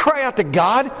when I cry out to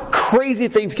God, crazy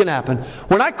things can happen.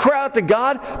 When I cry out to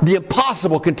God, the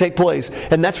impossible can take place.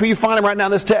 And that's where you find him right now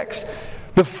in this text.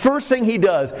 The first thing he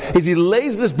does is he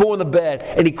lays this boy in the bed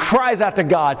and he cries out to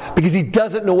God because he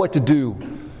doesn't know what to do.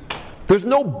 There's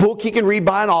no book he can read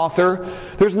by an author.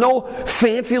 There's no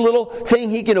fancy little thing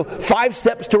he can, 5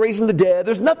 steps to raising the dead.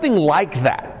 There's nothing like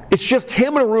that. It's just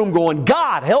him in a room going,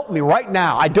 God, help me right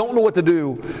now. I don't know what to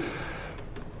do.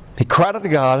 He cried out to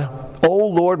God, Oh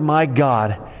Lord my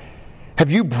God,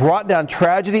 have you brought down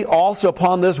tragedy also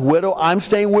upon this widow I'm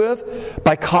staying with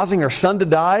by causing her son to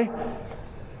die?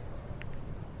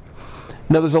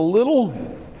 Now there's a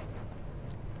little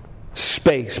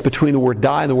space between the word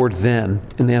die and the word then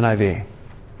in the NIV.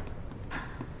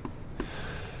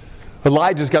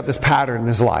 Elijah's got this pattern in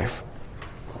his life.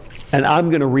 And I'm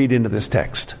going to read into this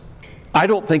text. I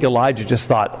don't think Elijah just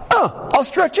thought, I'll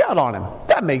stretch out on him.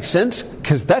 That makes sense,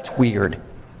 because that's weird.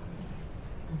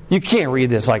 You can't read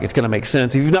this like it's going to make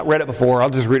sense. If you've not read it before, I'll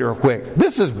just read it real quick.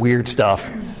 This is weird stuff.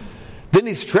 Then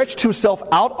he stretched himself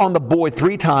out on the boy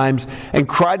 3 times and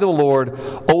cried to the Lord,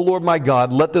 O Lord my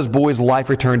God, let this boy's life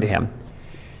return to him.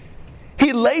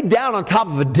 He laid down on top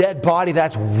of a dead body.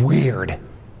 That's weird.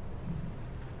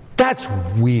 That's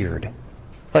weird.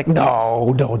 Like,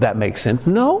 no, that makes sense.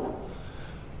 No,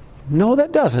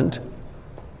 that doesn't.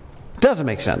 Doesn't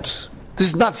make sense. This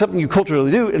is not something you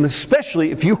culturally do, and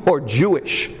especially if you are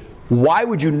Jewish. Why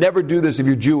would you never do this if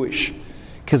you're Jewish?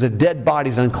 Because a dead body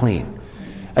is unclean.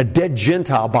 A dead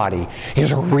Gentile body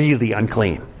is really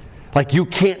unclean. Like, you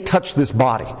can't touch this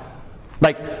body.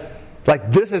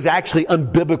 Like this is actually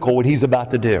unbiblical what he's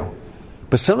about to do.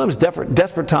 But sometimes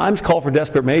desperate times call for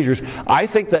desperate measures. I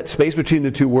think that space between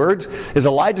the two words is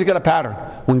Elijah's got a pattern.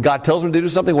 When God tells him to do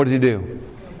something, what does he do?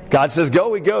 God says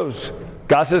go, he goes.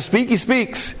 God says speak, he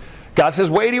speaks. God says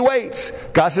wait, he waits.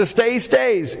 God says stay, he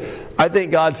stays. I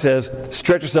think God says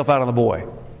stretch yourself out on the boy.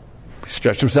 He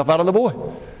stretched himself out on the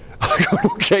boy. I go,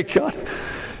 okay, God.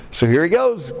 So here he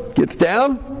goes. Gets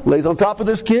down, lays on top of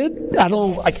this kid. I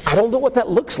don't know what that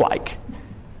looks like.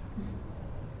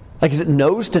 Like, is it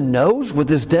nose to nose with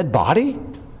this dead body?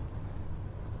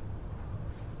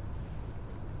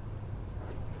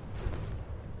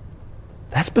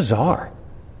 That's bizarre.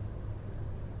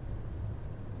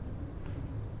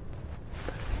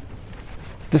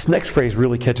 This next phrase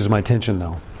really catches my attention,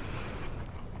 though.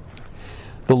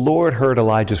 The Lord heard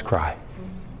Elijah's cry.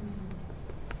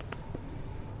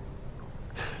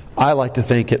 I like to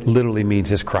think it literally means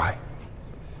his cry.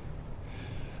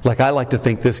 Like, I like to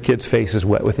think this kid's face is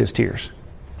wet with his tears.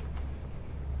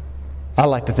 I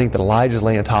like to think that Elijah's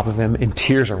laying on top of him and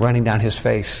tears are running down his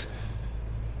face.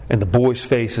 And the boy's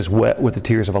face is wet with the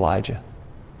tears of Elijah.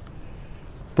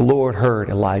 The Lord heard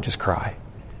Elijah's cry.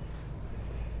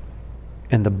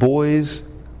 And the boy's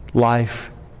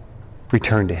life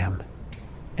returned to him.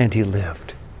 And he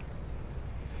lived.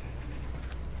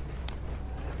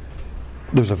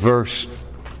 There's a verse,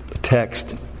 a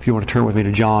text, if you want to turn with me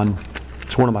to John.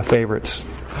 It's one of my favorites.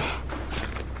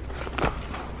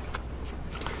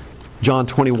 John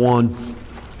 21.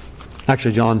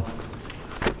 Actually, John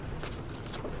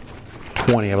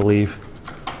 20, I believe.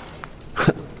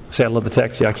 Say I love the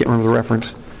text. Yeah, I can't remember the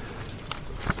reference.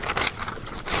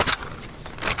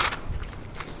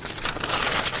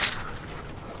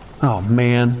 Oh,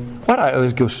 man. Why do I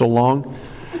always go so long?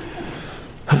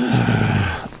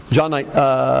 John 9.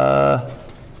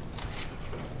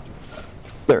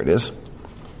 There it is.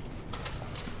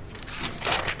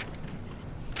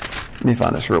 Let me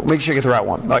find this real. Make sure you get the right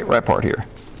one. Right part here.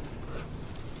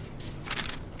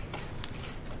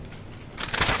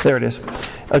 There it is.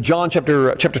 John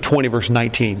chapter 20, verse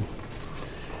 19.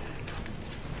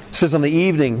 says on the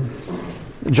evening,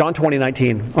 John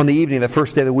 20:19, on the evening, the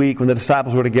first day of the week, when the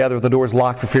disciples were together with the doors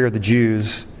locked for fear of the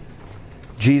Jews,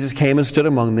 Jesus came and stood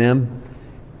among them.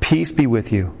 Peace be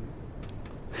with you.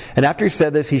 And after he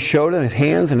said this, he showed them his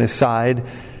hands and his side,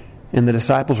 and the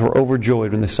disciples were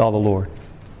overjoyed when they saw the Lord.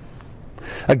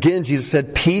 Again, Jesus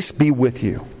said, peace be with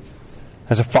you.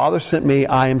 As the Father sent me,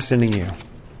 I am sending you.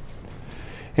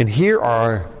 And here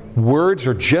are words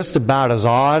are just about as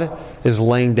odd as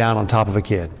laying down on top of a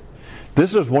kid.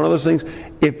 This is one of those things,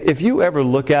 if you ever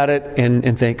look at it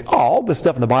and think, oh, all this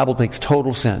stuff in the Bible makes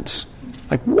total sense.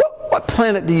 Like, what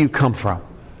planet do you come from?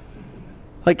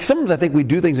 Like, sometimes I think we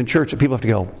do things in church that people have to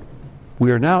go,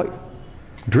 we are now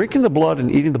drinking the blood and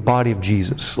eating the body of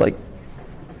Jesus. Like,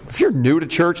 if you're new to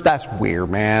church, that's weird,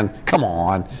 man. Come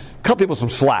on. Cut people some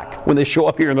slack when they show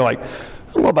up here and they're like,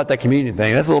 I don't know about that communion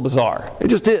thing. That's a little bizarre. It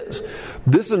just is.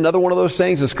 This is another one of those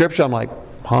things in Scripture. I'm like,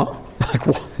 huh? Like,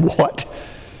 what?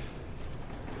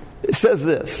 It says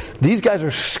this. These guys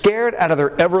are scared out of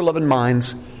their ever-loving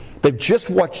minds. They've just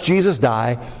watched Jesus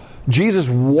die. Jesus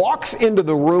walks into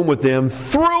the room with them,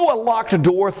 through a locked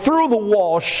door, through the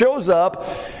wall, shows up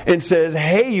and says,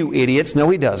 hey, you idiots. No,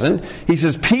 he doesn't. He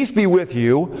says, peace be with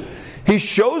you. He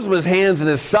shows them his hands and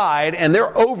his side, and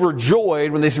they're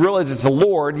overjoyed when they realize it's the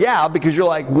Lord. Yeah, because you're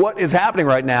like, what is happening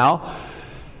right now?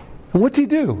 And what's he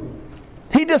do?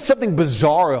 He does something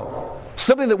bizarro.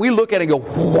 Something that we look at and go,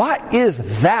 what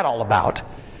is that all about?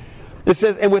 It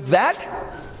says, and with that,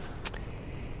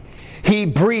 he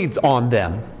breathed on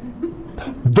them.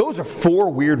 Those are 4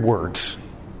 weird words.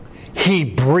 He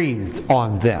breathed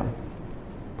on them.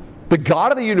 The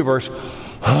God of the universe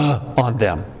on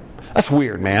them. That's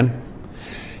weird, man.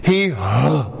 He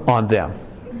on them.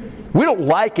 We don't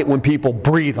like it when people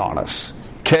breathe on us.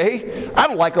 Okay? I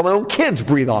don't like when my own kids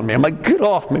breathe on me. I'm like, get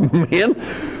off me, man.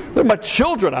 They're my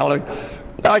children. I'm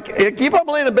like, if I'm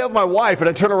laying in bed with my wife and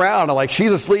I turn around and like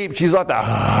she's asleep, she's like that.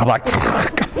 I'm like,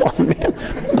 come on,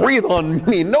 man, breathe on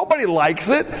me. Nobody likes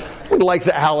it. Nobody likes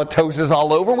the halitosis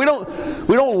all over. We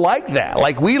don't like that.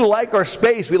 Like, we like our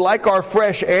space. We like our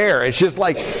fresh air. It's just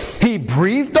like he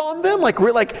breathed on them. Like,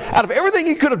 we're like, out of everything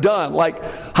he could have done, like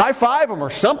high five them or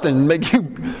something. Make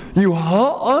you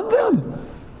on them.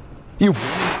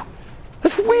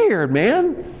 That's weird,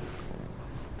 man.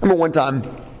 I remember one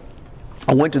time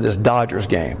I went to this Dodgers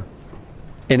game,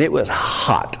 and it was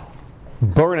hot,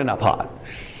 burning up hot.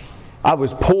 I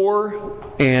was poor,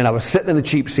 and I was sitting in the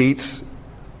cheap seats.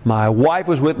 My wife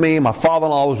was with me, my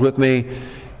father-in-law was with me,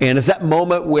 and it's that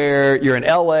moment where you're in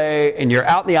L.A. and you're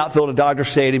out in the outfield of Dodger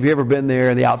Stadium. If you've ever been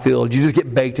there in the outfield, you just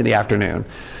get baked in the afternoon.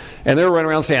 And they were running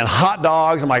around saying hot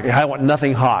dogs. I'm like, I want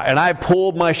nothing hot. And I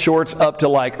pulled my shorts up to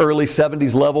like early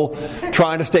 70s level,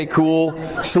 trying to stay cool.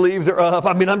 Sleeves are up.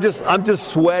 I mean, I'm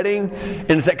just sweating. And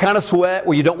it's that kind of sweat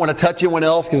where you don't want to touch anyone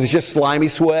else because it's just slimy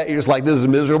sweat. You're just like, this is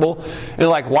miserable. And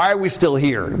like, why are we still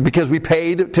here? Because we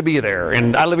paid to be there.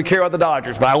 And I live and care about the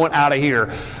Dodgers, but I went out of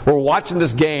here. We're watching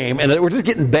this game, and we're just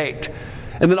getting baked.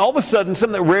 And then all of a sudden,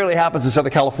 something that rarely happens in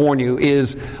Southern California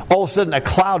is all of a sudden a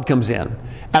cloud comes in.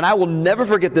 And I will never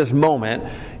forget this moment.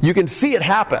 You can see it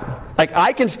happen. Like,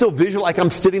 I can still visualize, like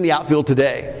I'm sitting in the outfield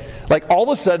today. Like, all of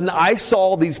a sudden, I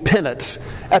saw these pennants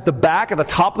at the back, at the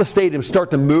top of the stadium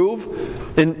start to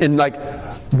move and like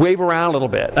wave around a little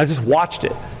bit. I just watched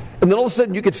it. And then all of a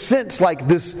sudden you could sense like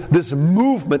this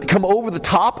movement come over the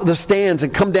top of the stands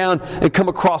and come down and come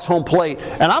across home plate.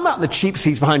 And I'm out in the cheap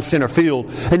seats behind center field,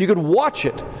 and you could watch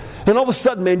it. And all of a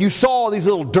sudden, man, you saw these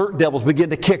little dirt devils begin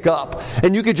to kick up.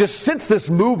 And you could just sense this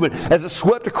movement as it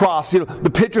swept across,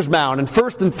 the pitcher's mound and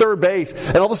first and third base.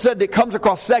 And all of a sudden it comes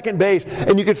across second base,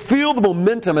 and you could feel the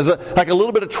momentum as like a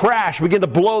little bit of trash begin to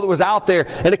blow that was out there.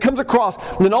 And it comes across,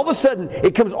 and then all of a sudden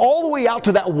it comes all the way out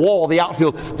to that wall, the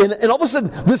outfield. And all of a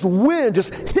sudden this wind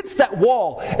just hits that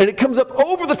wall, and it comes up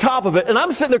over the top of it. And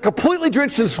I'm sitting there completely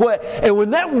drenched in sweat. And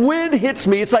when that wind hits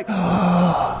me, it's like,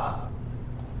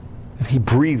 and he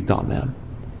breathed on them.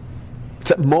 It's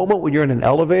that moment when you're in an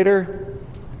elevator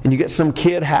and you get some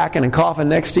kid hacking and coughing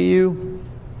next to you.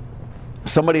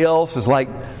 Somebody else is like,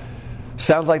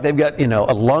 sounds like they've got,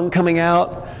 a lung coming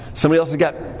out. Somebody else has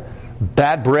got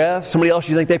bad breath. Somebody else,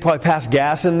 you think they probably passed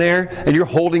gas in there, and you're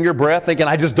holding your breath thinking,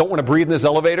 I just don't want to breathe in this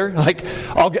elevator. Like,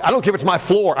 I don't care if it's my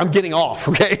floor. I'm getting off,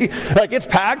 okay? Like, it's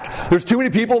packed. There's too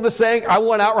many people in this thing. I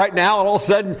want out right now, and all of a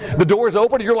sudden the door's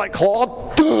open and you're like,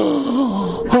 clawed.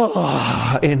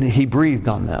 And he breathed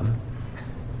on them.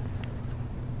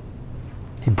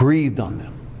 He breathed on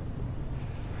them.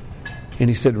 And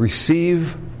he said,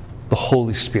 receive the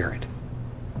Holy Spirit.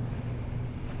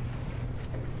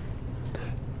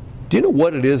 Do you know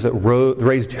what it is that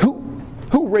raised...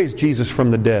 Who raised Jesus from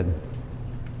the dead?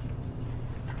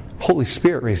 Holy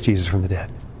Spirit raised Jesus from the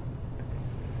dead.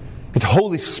 It's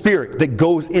Holy Spirit that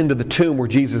goes into the tomb where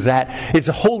Jesus is at. It's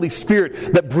the Holy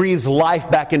Spirit that breathes life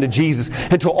back into Jesus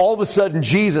until all of a sudden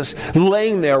Jesus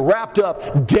laying there wrapped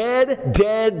up, dead,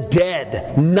 dead,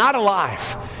 dead, not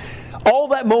alive. All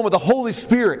that moment, the Holy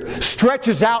Spirit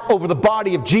stretches out over the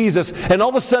body of Jesus, and all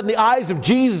of a sudden the eyes of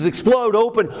Jesus explode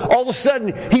open. All of a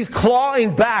sudden he's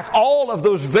clawing back all of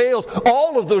those veils,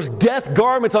 all of those death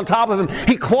garments on top of him.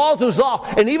 He claws those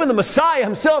off, and even the Messiah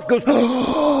himself goes,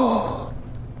 oh,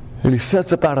 and he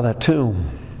sets up out of that tomb.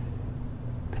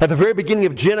 At the very beginning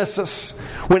of Genesis,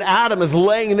 when Adam is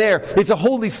laying there, it's the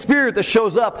Holy Spirit that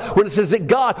shows up when it says that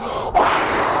God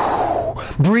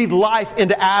breathed life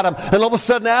into Adam. And all of a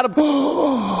sudden Adam,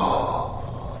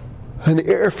 and the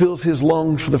air fills his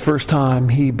lungs for the first time.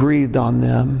 He breathed on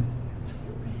them.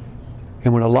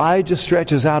 And when Elijah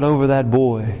stretches out over that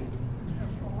boy,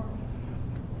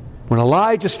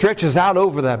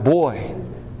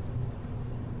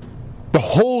 the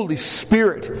Holy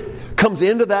Spirit comes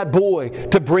into that boy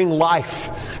to bring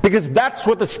life. Because that's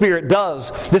what the Spirit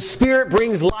does. The Spirit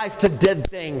brings life to dead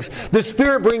things. The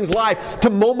Spirit brings life to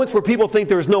moments where people think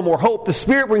there is no more hope. The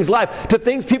Spirit brings life to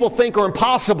things people think are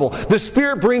impossible. The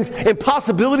Spirit brings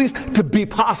impossibilities to be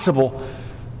possible.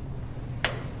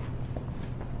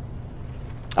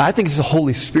 I think it's the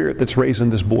Holy Spirit that's raising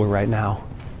this boy right now.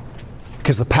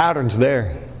 Because the pattern's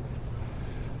there.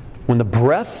 When the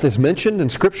breath is mentioned in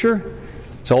Scripture,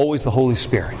 it's always the Holy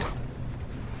Spirit.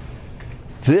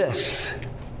 This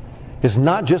is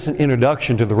not just an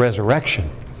introduction to the resurrection.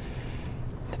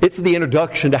 It's the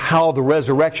introduction to how the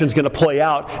resurrection is going to play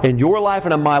out in your life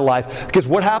and in my life. Because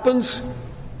what happens?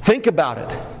 Think about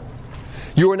it.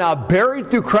 You are now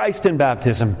buried through Christ in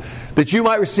baptism, that you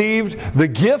might receive the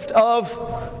gift of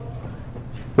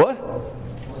what?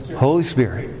 Holy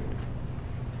Spirit.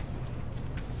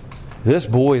 This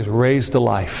boy is raised to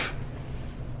life.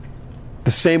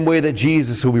 The same way that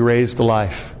Jesus will be raised to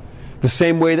life. The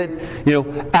same way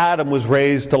that, Adam was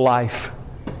raised to life.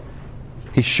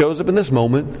 He shows up in this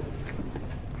moment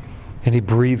and he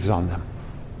breathes on them.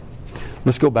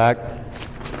 Let's go back.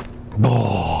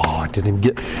 I didn't even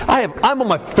get. I'm on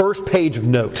my first page of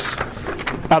notes.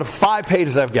 Out of 5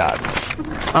 pages I've got.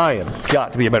 I have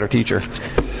got to be a better teacher.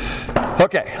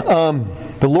 Okay.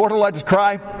 The Lord Elijah's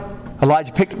cry.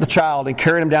 Elijah picked up the child and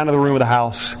carried him down to the room of the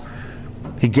house.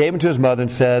 He gave him to his mother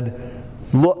and said,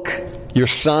 "Look, your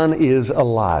son is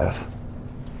alive."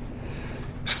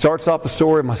 Starts off the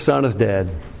story, my son is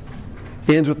dead.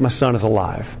 Ends with my son is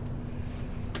alive.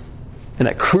 And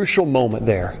that crucial moment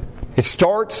there. It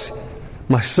starts,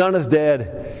 my son is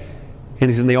dead, and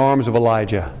he's in the arms of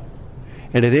Elijah.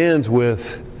 And it ends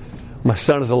with, my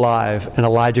son is alive, and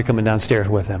Elijah coming downstairs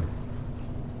with him.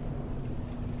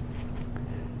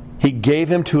 He gave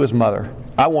him to his mother.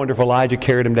 I wonder if Elijah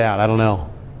carried him down. I don't know.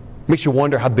 Makes you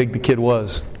wonder how big the kid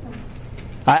was.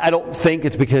 I don't think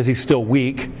it's because he's still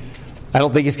weak. I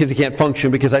don't think it's because he can't function,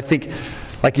 because I think,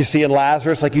 like you see in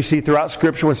Lazarus, like you see throughout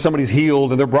Scripture, when somebody's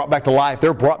healed and they're brought back to life,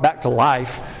 they're brought back to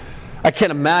life. I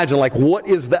can't imagine, what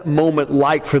is that moment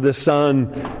like for this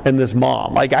son and this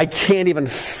mom? I can't even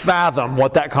fathom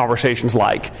what that conversation's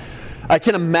like. I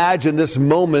can imagine this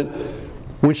moment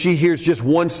when she hears just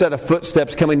one set of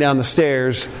footsteps coming down the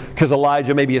stairs because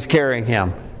Elijah maybe is carrying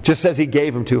him, just as he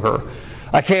gave him to her.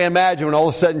 I can't imagine when all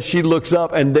of a sudden she looks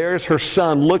up and there's her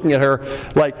son looking at her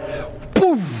like,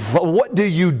 poof, what do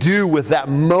you do with that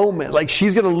moment?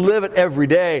 She's going to live it every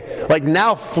day.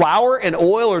 Now flour and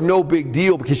oil are no big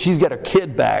deal because she's got her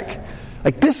kid back.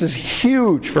 This is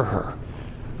huge for her.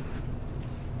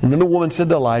 And then the woman said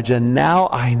to Elijah, "Now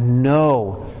I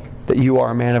know that you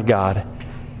are a man of God.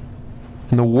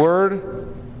 And the word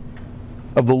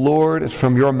of the Lord is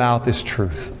from your mouth is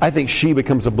truth." I think she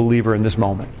becomes a believer in this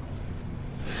moment.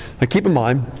 Now keep in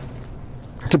mind,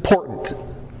 it's important.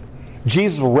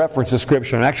 Jesus will reference the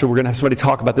Scripture, and actually we're going to have somebody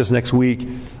talk about this next week.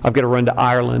 I've got to run to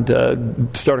Ireland to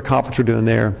start a conference we're doing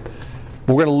there.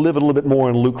 We're going to live a little bit more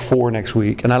in Luke 4 next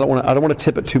week, and I don't want to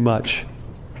tip it too much.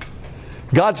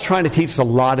 God's trying to teach us a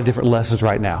lot of different lessons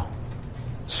right now.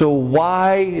 So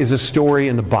why is this story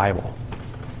in the Bible?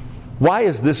 Why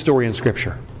is this story in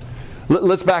Scripture?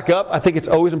 Let's back up. I think it's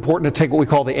always important to take what we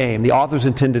call the aim, the author's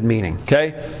intended meaning.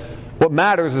 Okay? What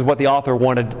matters is what the author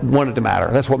wanted to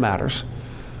matter. That's what matters.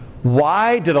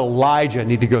 Why did Elijah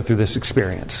need to go through this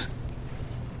experience?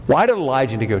 Why did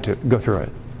Elijah need to go through it?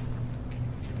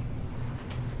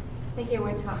 I think he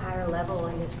went to a higher level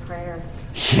in his prayer.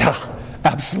 Yeah,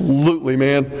 absolutely,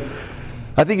 man.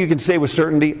 I think you can say with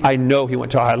certainty, I know he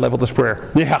went to a higher level in this prayer.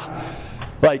 Yeah.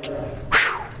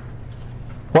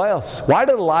 Why else? Why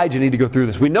did Elijah need to go through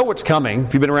this? We know what's coming.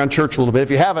 If you've been around church a little bit.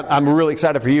 If you haven't, I'm really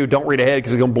excited for you. Don't read ahead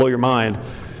because it's going to blow your mind.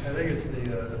 I think it's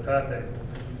the path that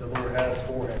the Lord has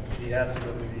for him. He has to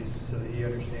go through these so that he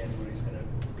understands what he's going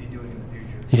to be doing in the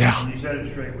future. Yeah. And you said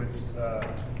it straight with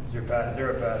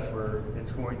Zarephath, where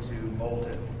it's going to mold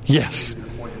him. Yes. To the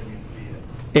point that he needs to be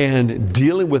in. And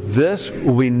dealing with this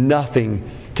will be nothing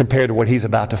compared to what he's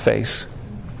about to face.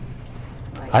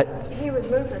 He was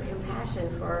moved with compassion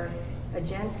for a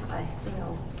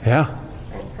Gentile, Yeah.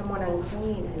 and someone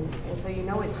unclean, and so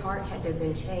his heart had to have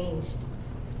been changed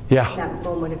in Yeah. that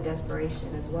moment of desperation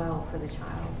as well for the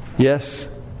child. Yes.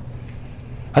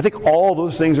 I think all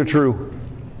those things are true.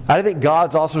 I think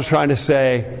God's also trying to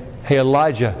say, hey,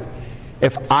 Elijah,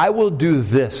 if I will do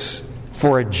this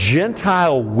for a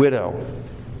Gentile widow,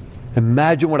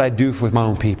 imagine what I do with my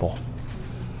own people.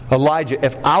 Elijah,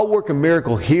 if I'll work a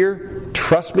miracle here,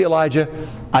 trust me, Elijah,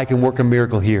 I can work a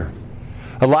miracle here.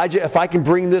 Elijah, if I can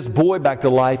bring this boy back to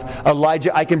life,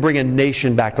 Elijah, I can bring a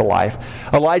nation back to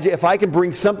life. Elijah, if I can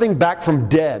bring something back from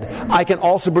dead, I can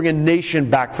also bring a nation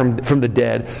back from the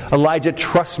dead. Elijah,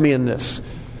 trust me in this.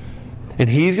 And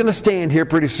he's going to stand here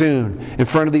pretty soon in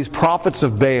front of these prophets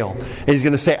of Baal. And he's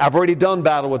going to say, I've already done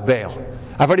battle with Baal.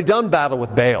 I've already done battle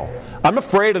with Baal. I'm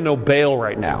afraid of no Baal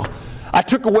right now. I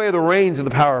took away the reins of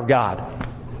the power of God.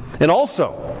 And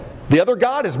also, the other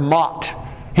God is Mot.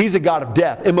 He's a god of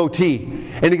death, M-O-T.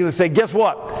 And he's going to say, guess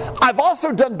what? I've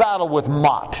also done battle with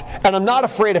Mot, and I'm not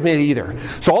afraid of it either.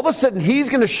 So all of a sudden, he's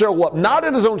going to show up, not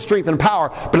in his own strength and power,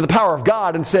 but in the power of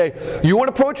God, and say, you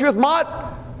want to approach me with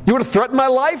Mot? You want to threaten my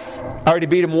life? I already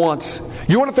beat him once.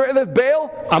 You want to threaten this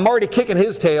Baal? I'm already kicking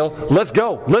his tail. Let's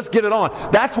go. Let's get it on.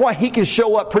 That's why he can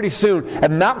show up pretty soon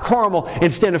at Mount Carmel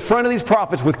and stand in front of these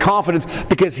prophets with confidence,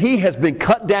 because he has been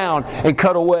cut down and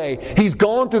cut away. He's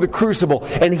gone through the crucible,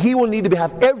 and he will need to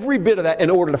have every bit of that in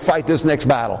order to fight this next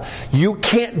battle. You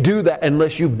can't do that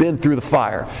unless you've been through the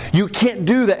fire. You can't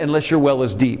do that unless your well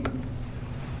is deep.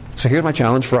 So here's my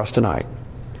challenge for us tonight.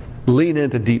 Lean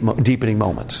into deepening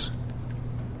moments.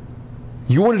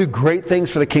 You want to do great things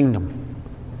for the kingdom.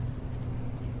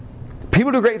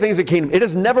 People do great things in the kingdom. It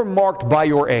is never marked by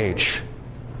your age.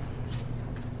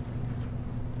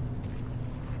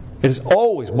 It is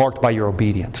always marked by your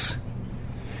obedience.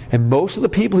 And most of the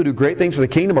people who do great things for the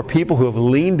kingdom are people who have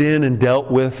leaned in and dealt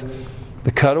with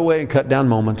the cutaway and cut down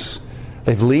moments.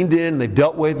 They've leaned in, they've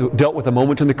dealt with the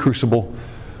moments in the crucible.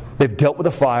 They've dealt with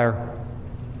the fire.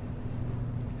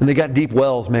 And they got deep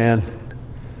wells, man.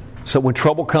 So when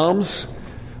trouble comes,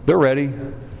 they're ready.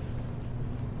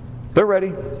 They're ready.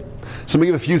 So let me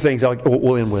give a few things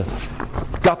we'll end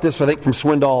with. Got this, I think, from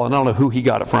Swindoll, and I don't know who he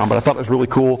got it from, but I thought it was really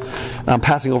cool. I'm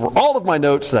passing over all of my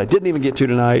notes that I didn't even get to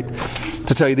tonight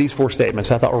to tell you these 4 statements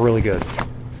I thought were really good.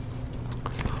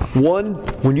 1,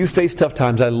 when you face tough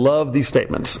times, I love these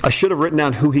statements. I should have written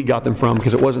down who he got them from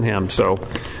because it wasn't him. So,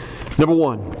 number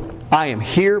 1, I am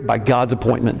here by God's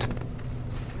appointment.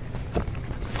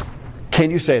 Can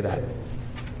you say that?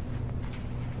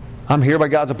 I'm here by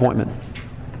God's appointment.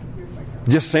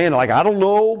 Just saying, like, I don't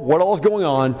know what all is going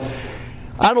on.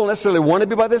 I don't necessarily want to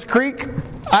be by this creek.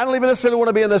 I don't even necessarily want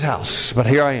to be in this house. But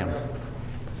here I am.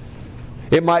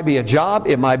 It might be a job.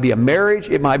 It might be a marriage.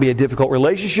 It might be a difficult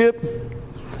relationship.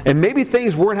 And maybe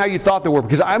things weren't how you thought they were.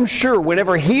 Because I'm sure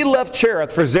whenever he left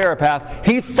Cherith for Zarephath,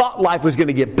 he thought life was going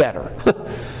to get better.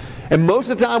 And most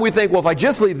of the time we think, well, if I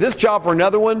just leave this job for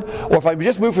another one, or if I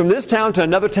just move from this town to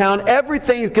another town,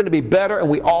 everything's going to be better. And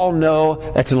we all know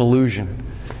that's an illusion.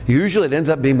 Usually it ends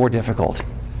up being more difficult.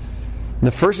 And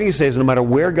the first thing you say is, no matter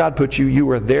where God puts you, you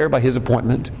are there by his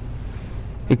appointment.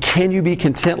 And can you be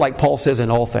content, like Paul says, in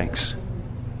all things?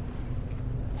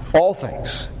 All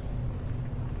things.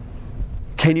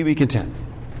 Can you be content?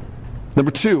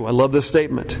 Number 2, I love this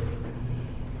statement.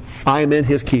 I am in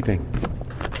his keeping.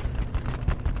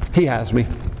 He has me.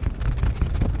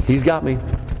 He's got me.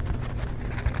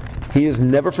 He has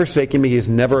never forsaken me. He has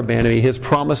never abandoned me. His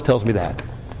promise tells me that.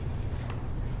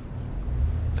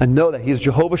 I know that he is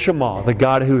Jehovah Shammah, the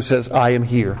God who says, I am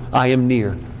here. I am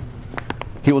near.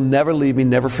 He will never leave me,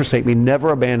 never forsake me,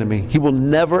 never abandon me. He will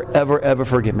never, ever, ever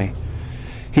forget me.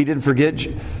 He didn't forget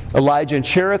Elijah in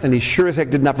Cherith, and he sure as heck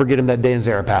did not forget him that day in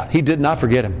Zarephath. He did not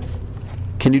forget him.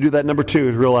 Can you do that? Number 2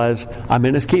 is realize I'm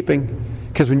in his keeping.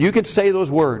 Because when you can say those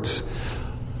words,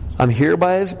 I'm here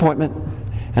by his appointment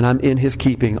and I'm in his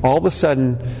keeping, all of a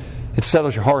sudden it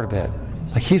settles your heart a bit.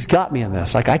 Like, he's got me in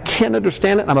this. Like, I can't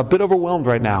understand it. I'm a bit overwhelmed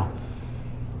right now.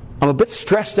 I'm a bit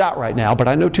stressed out right now, but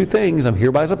I know 2 things. I'm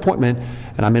here by his appointment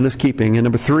and I'm in his keeping. And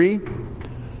number 3,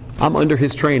 I'm under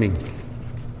his training.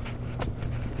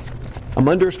 I'm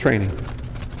under his training.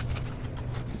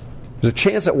 There's a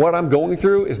chance that what I'm going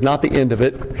through is not the end of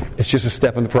it. It's just a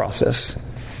step in the process.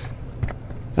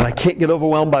 And I can't get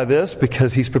overwhelmed by this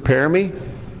because He's preparing me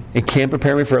and can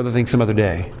prepare me for other things some other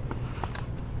day.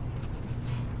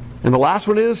 And the last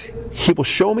one is, He will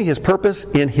show me His purpose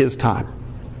in His time.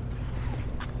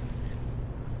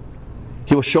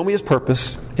 He will show me His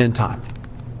purpose in time.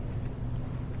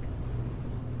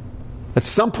 At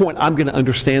some point, I'm going to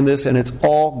understand this, and it's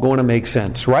all going to make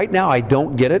sense. Right now, I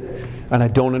don't get it, and I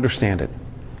don't understand it.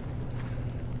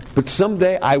 But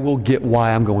someday, I will get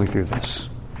why I'm going through this.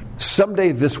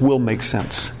 Someday, this will make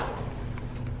sense.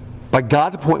 By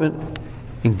God's appointment,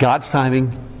 in God's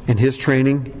timing, in His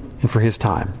training, and for His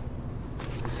time.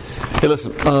 Hey,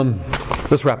 listen,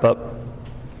 let's wrap up.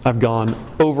 I've gone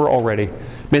over already.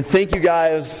 Man, thank you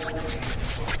guys.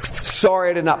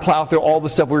 Sorry I did not plow through all the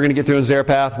stuff we were going to get through in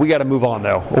Zarephath. We got to move on,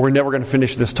 though, or we're never going to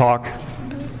finish this talk.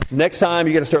 Next time,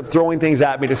 you got to start throwing things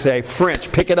at me to say,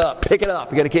 French, pick it up. You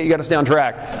got to stay on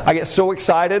track. I get so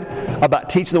excited about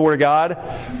teaching the Word of God.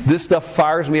 This stuff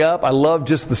fires me up. I love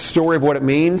just the story of what it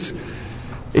means.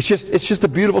 It's just a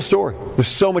beautiful story. There's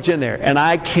so much in there, and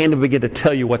I can't even begin to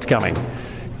tell you what's coming.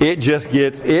 It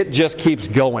just keeps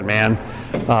going, man.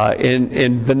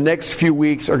 And the next few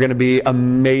weeks are going to be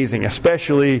amazing,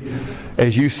 especially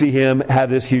as you see him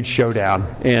have this huge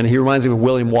showdown. And he reminds me of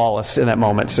William Wallace in that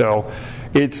moment. So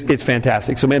it's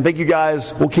fantastic. So, man, thank you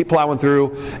guys. We'll keep plowing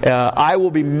through. I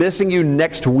will be missing you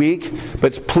next week,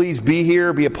 but please be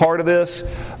here, be a part of this.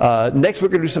 Next week,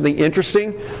 we're going to do something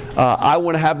interesting. I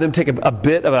want to have them take a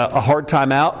bit of a hard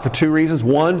time out for two reasons.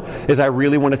 One is I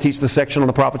really want to teach the section on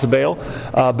the prophets of Baal.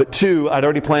 But two, I'd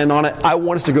already planned on it. I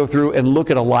want us to go through and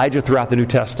look at Elijah throughout the New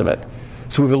Testament.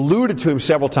 So we've alluded to him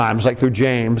several times, like through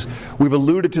James. We've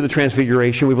alluded to the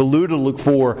Transfiguration. We've alluded to Luke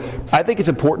 4. I think it's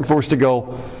important for us to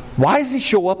go, why does he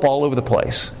show up all over the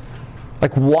place?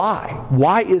 Like, why?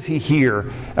 Why is he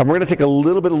here? And we're going to take a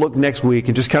little bit of a look next week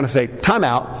and just kind of say, time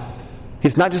out.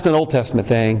 It's not just an Old Testament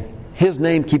thing. His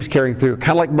name keeps carrying through.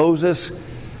 Kind of like Moses,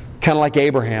 kind of like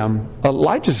Abraham.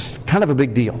 Elijah's kind of a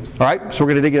big deal. All right? So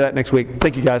we're going to dig into that next week.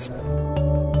 Thank you, guys.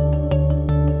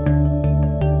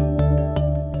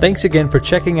 Thanks again for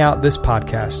checking out this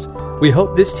podcast. We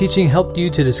hope this teaching helped you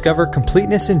to discover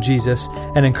completeness in Jesus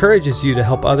and encourages you to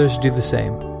help others do the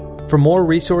same. For more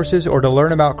resources or to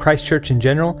learn about Christ Church in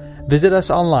general, visit us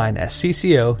online at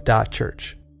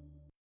cco.church.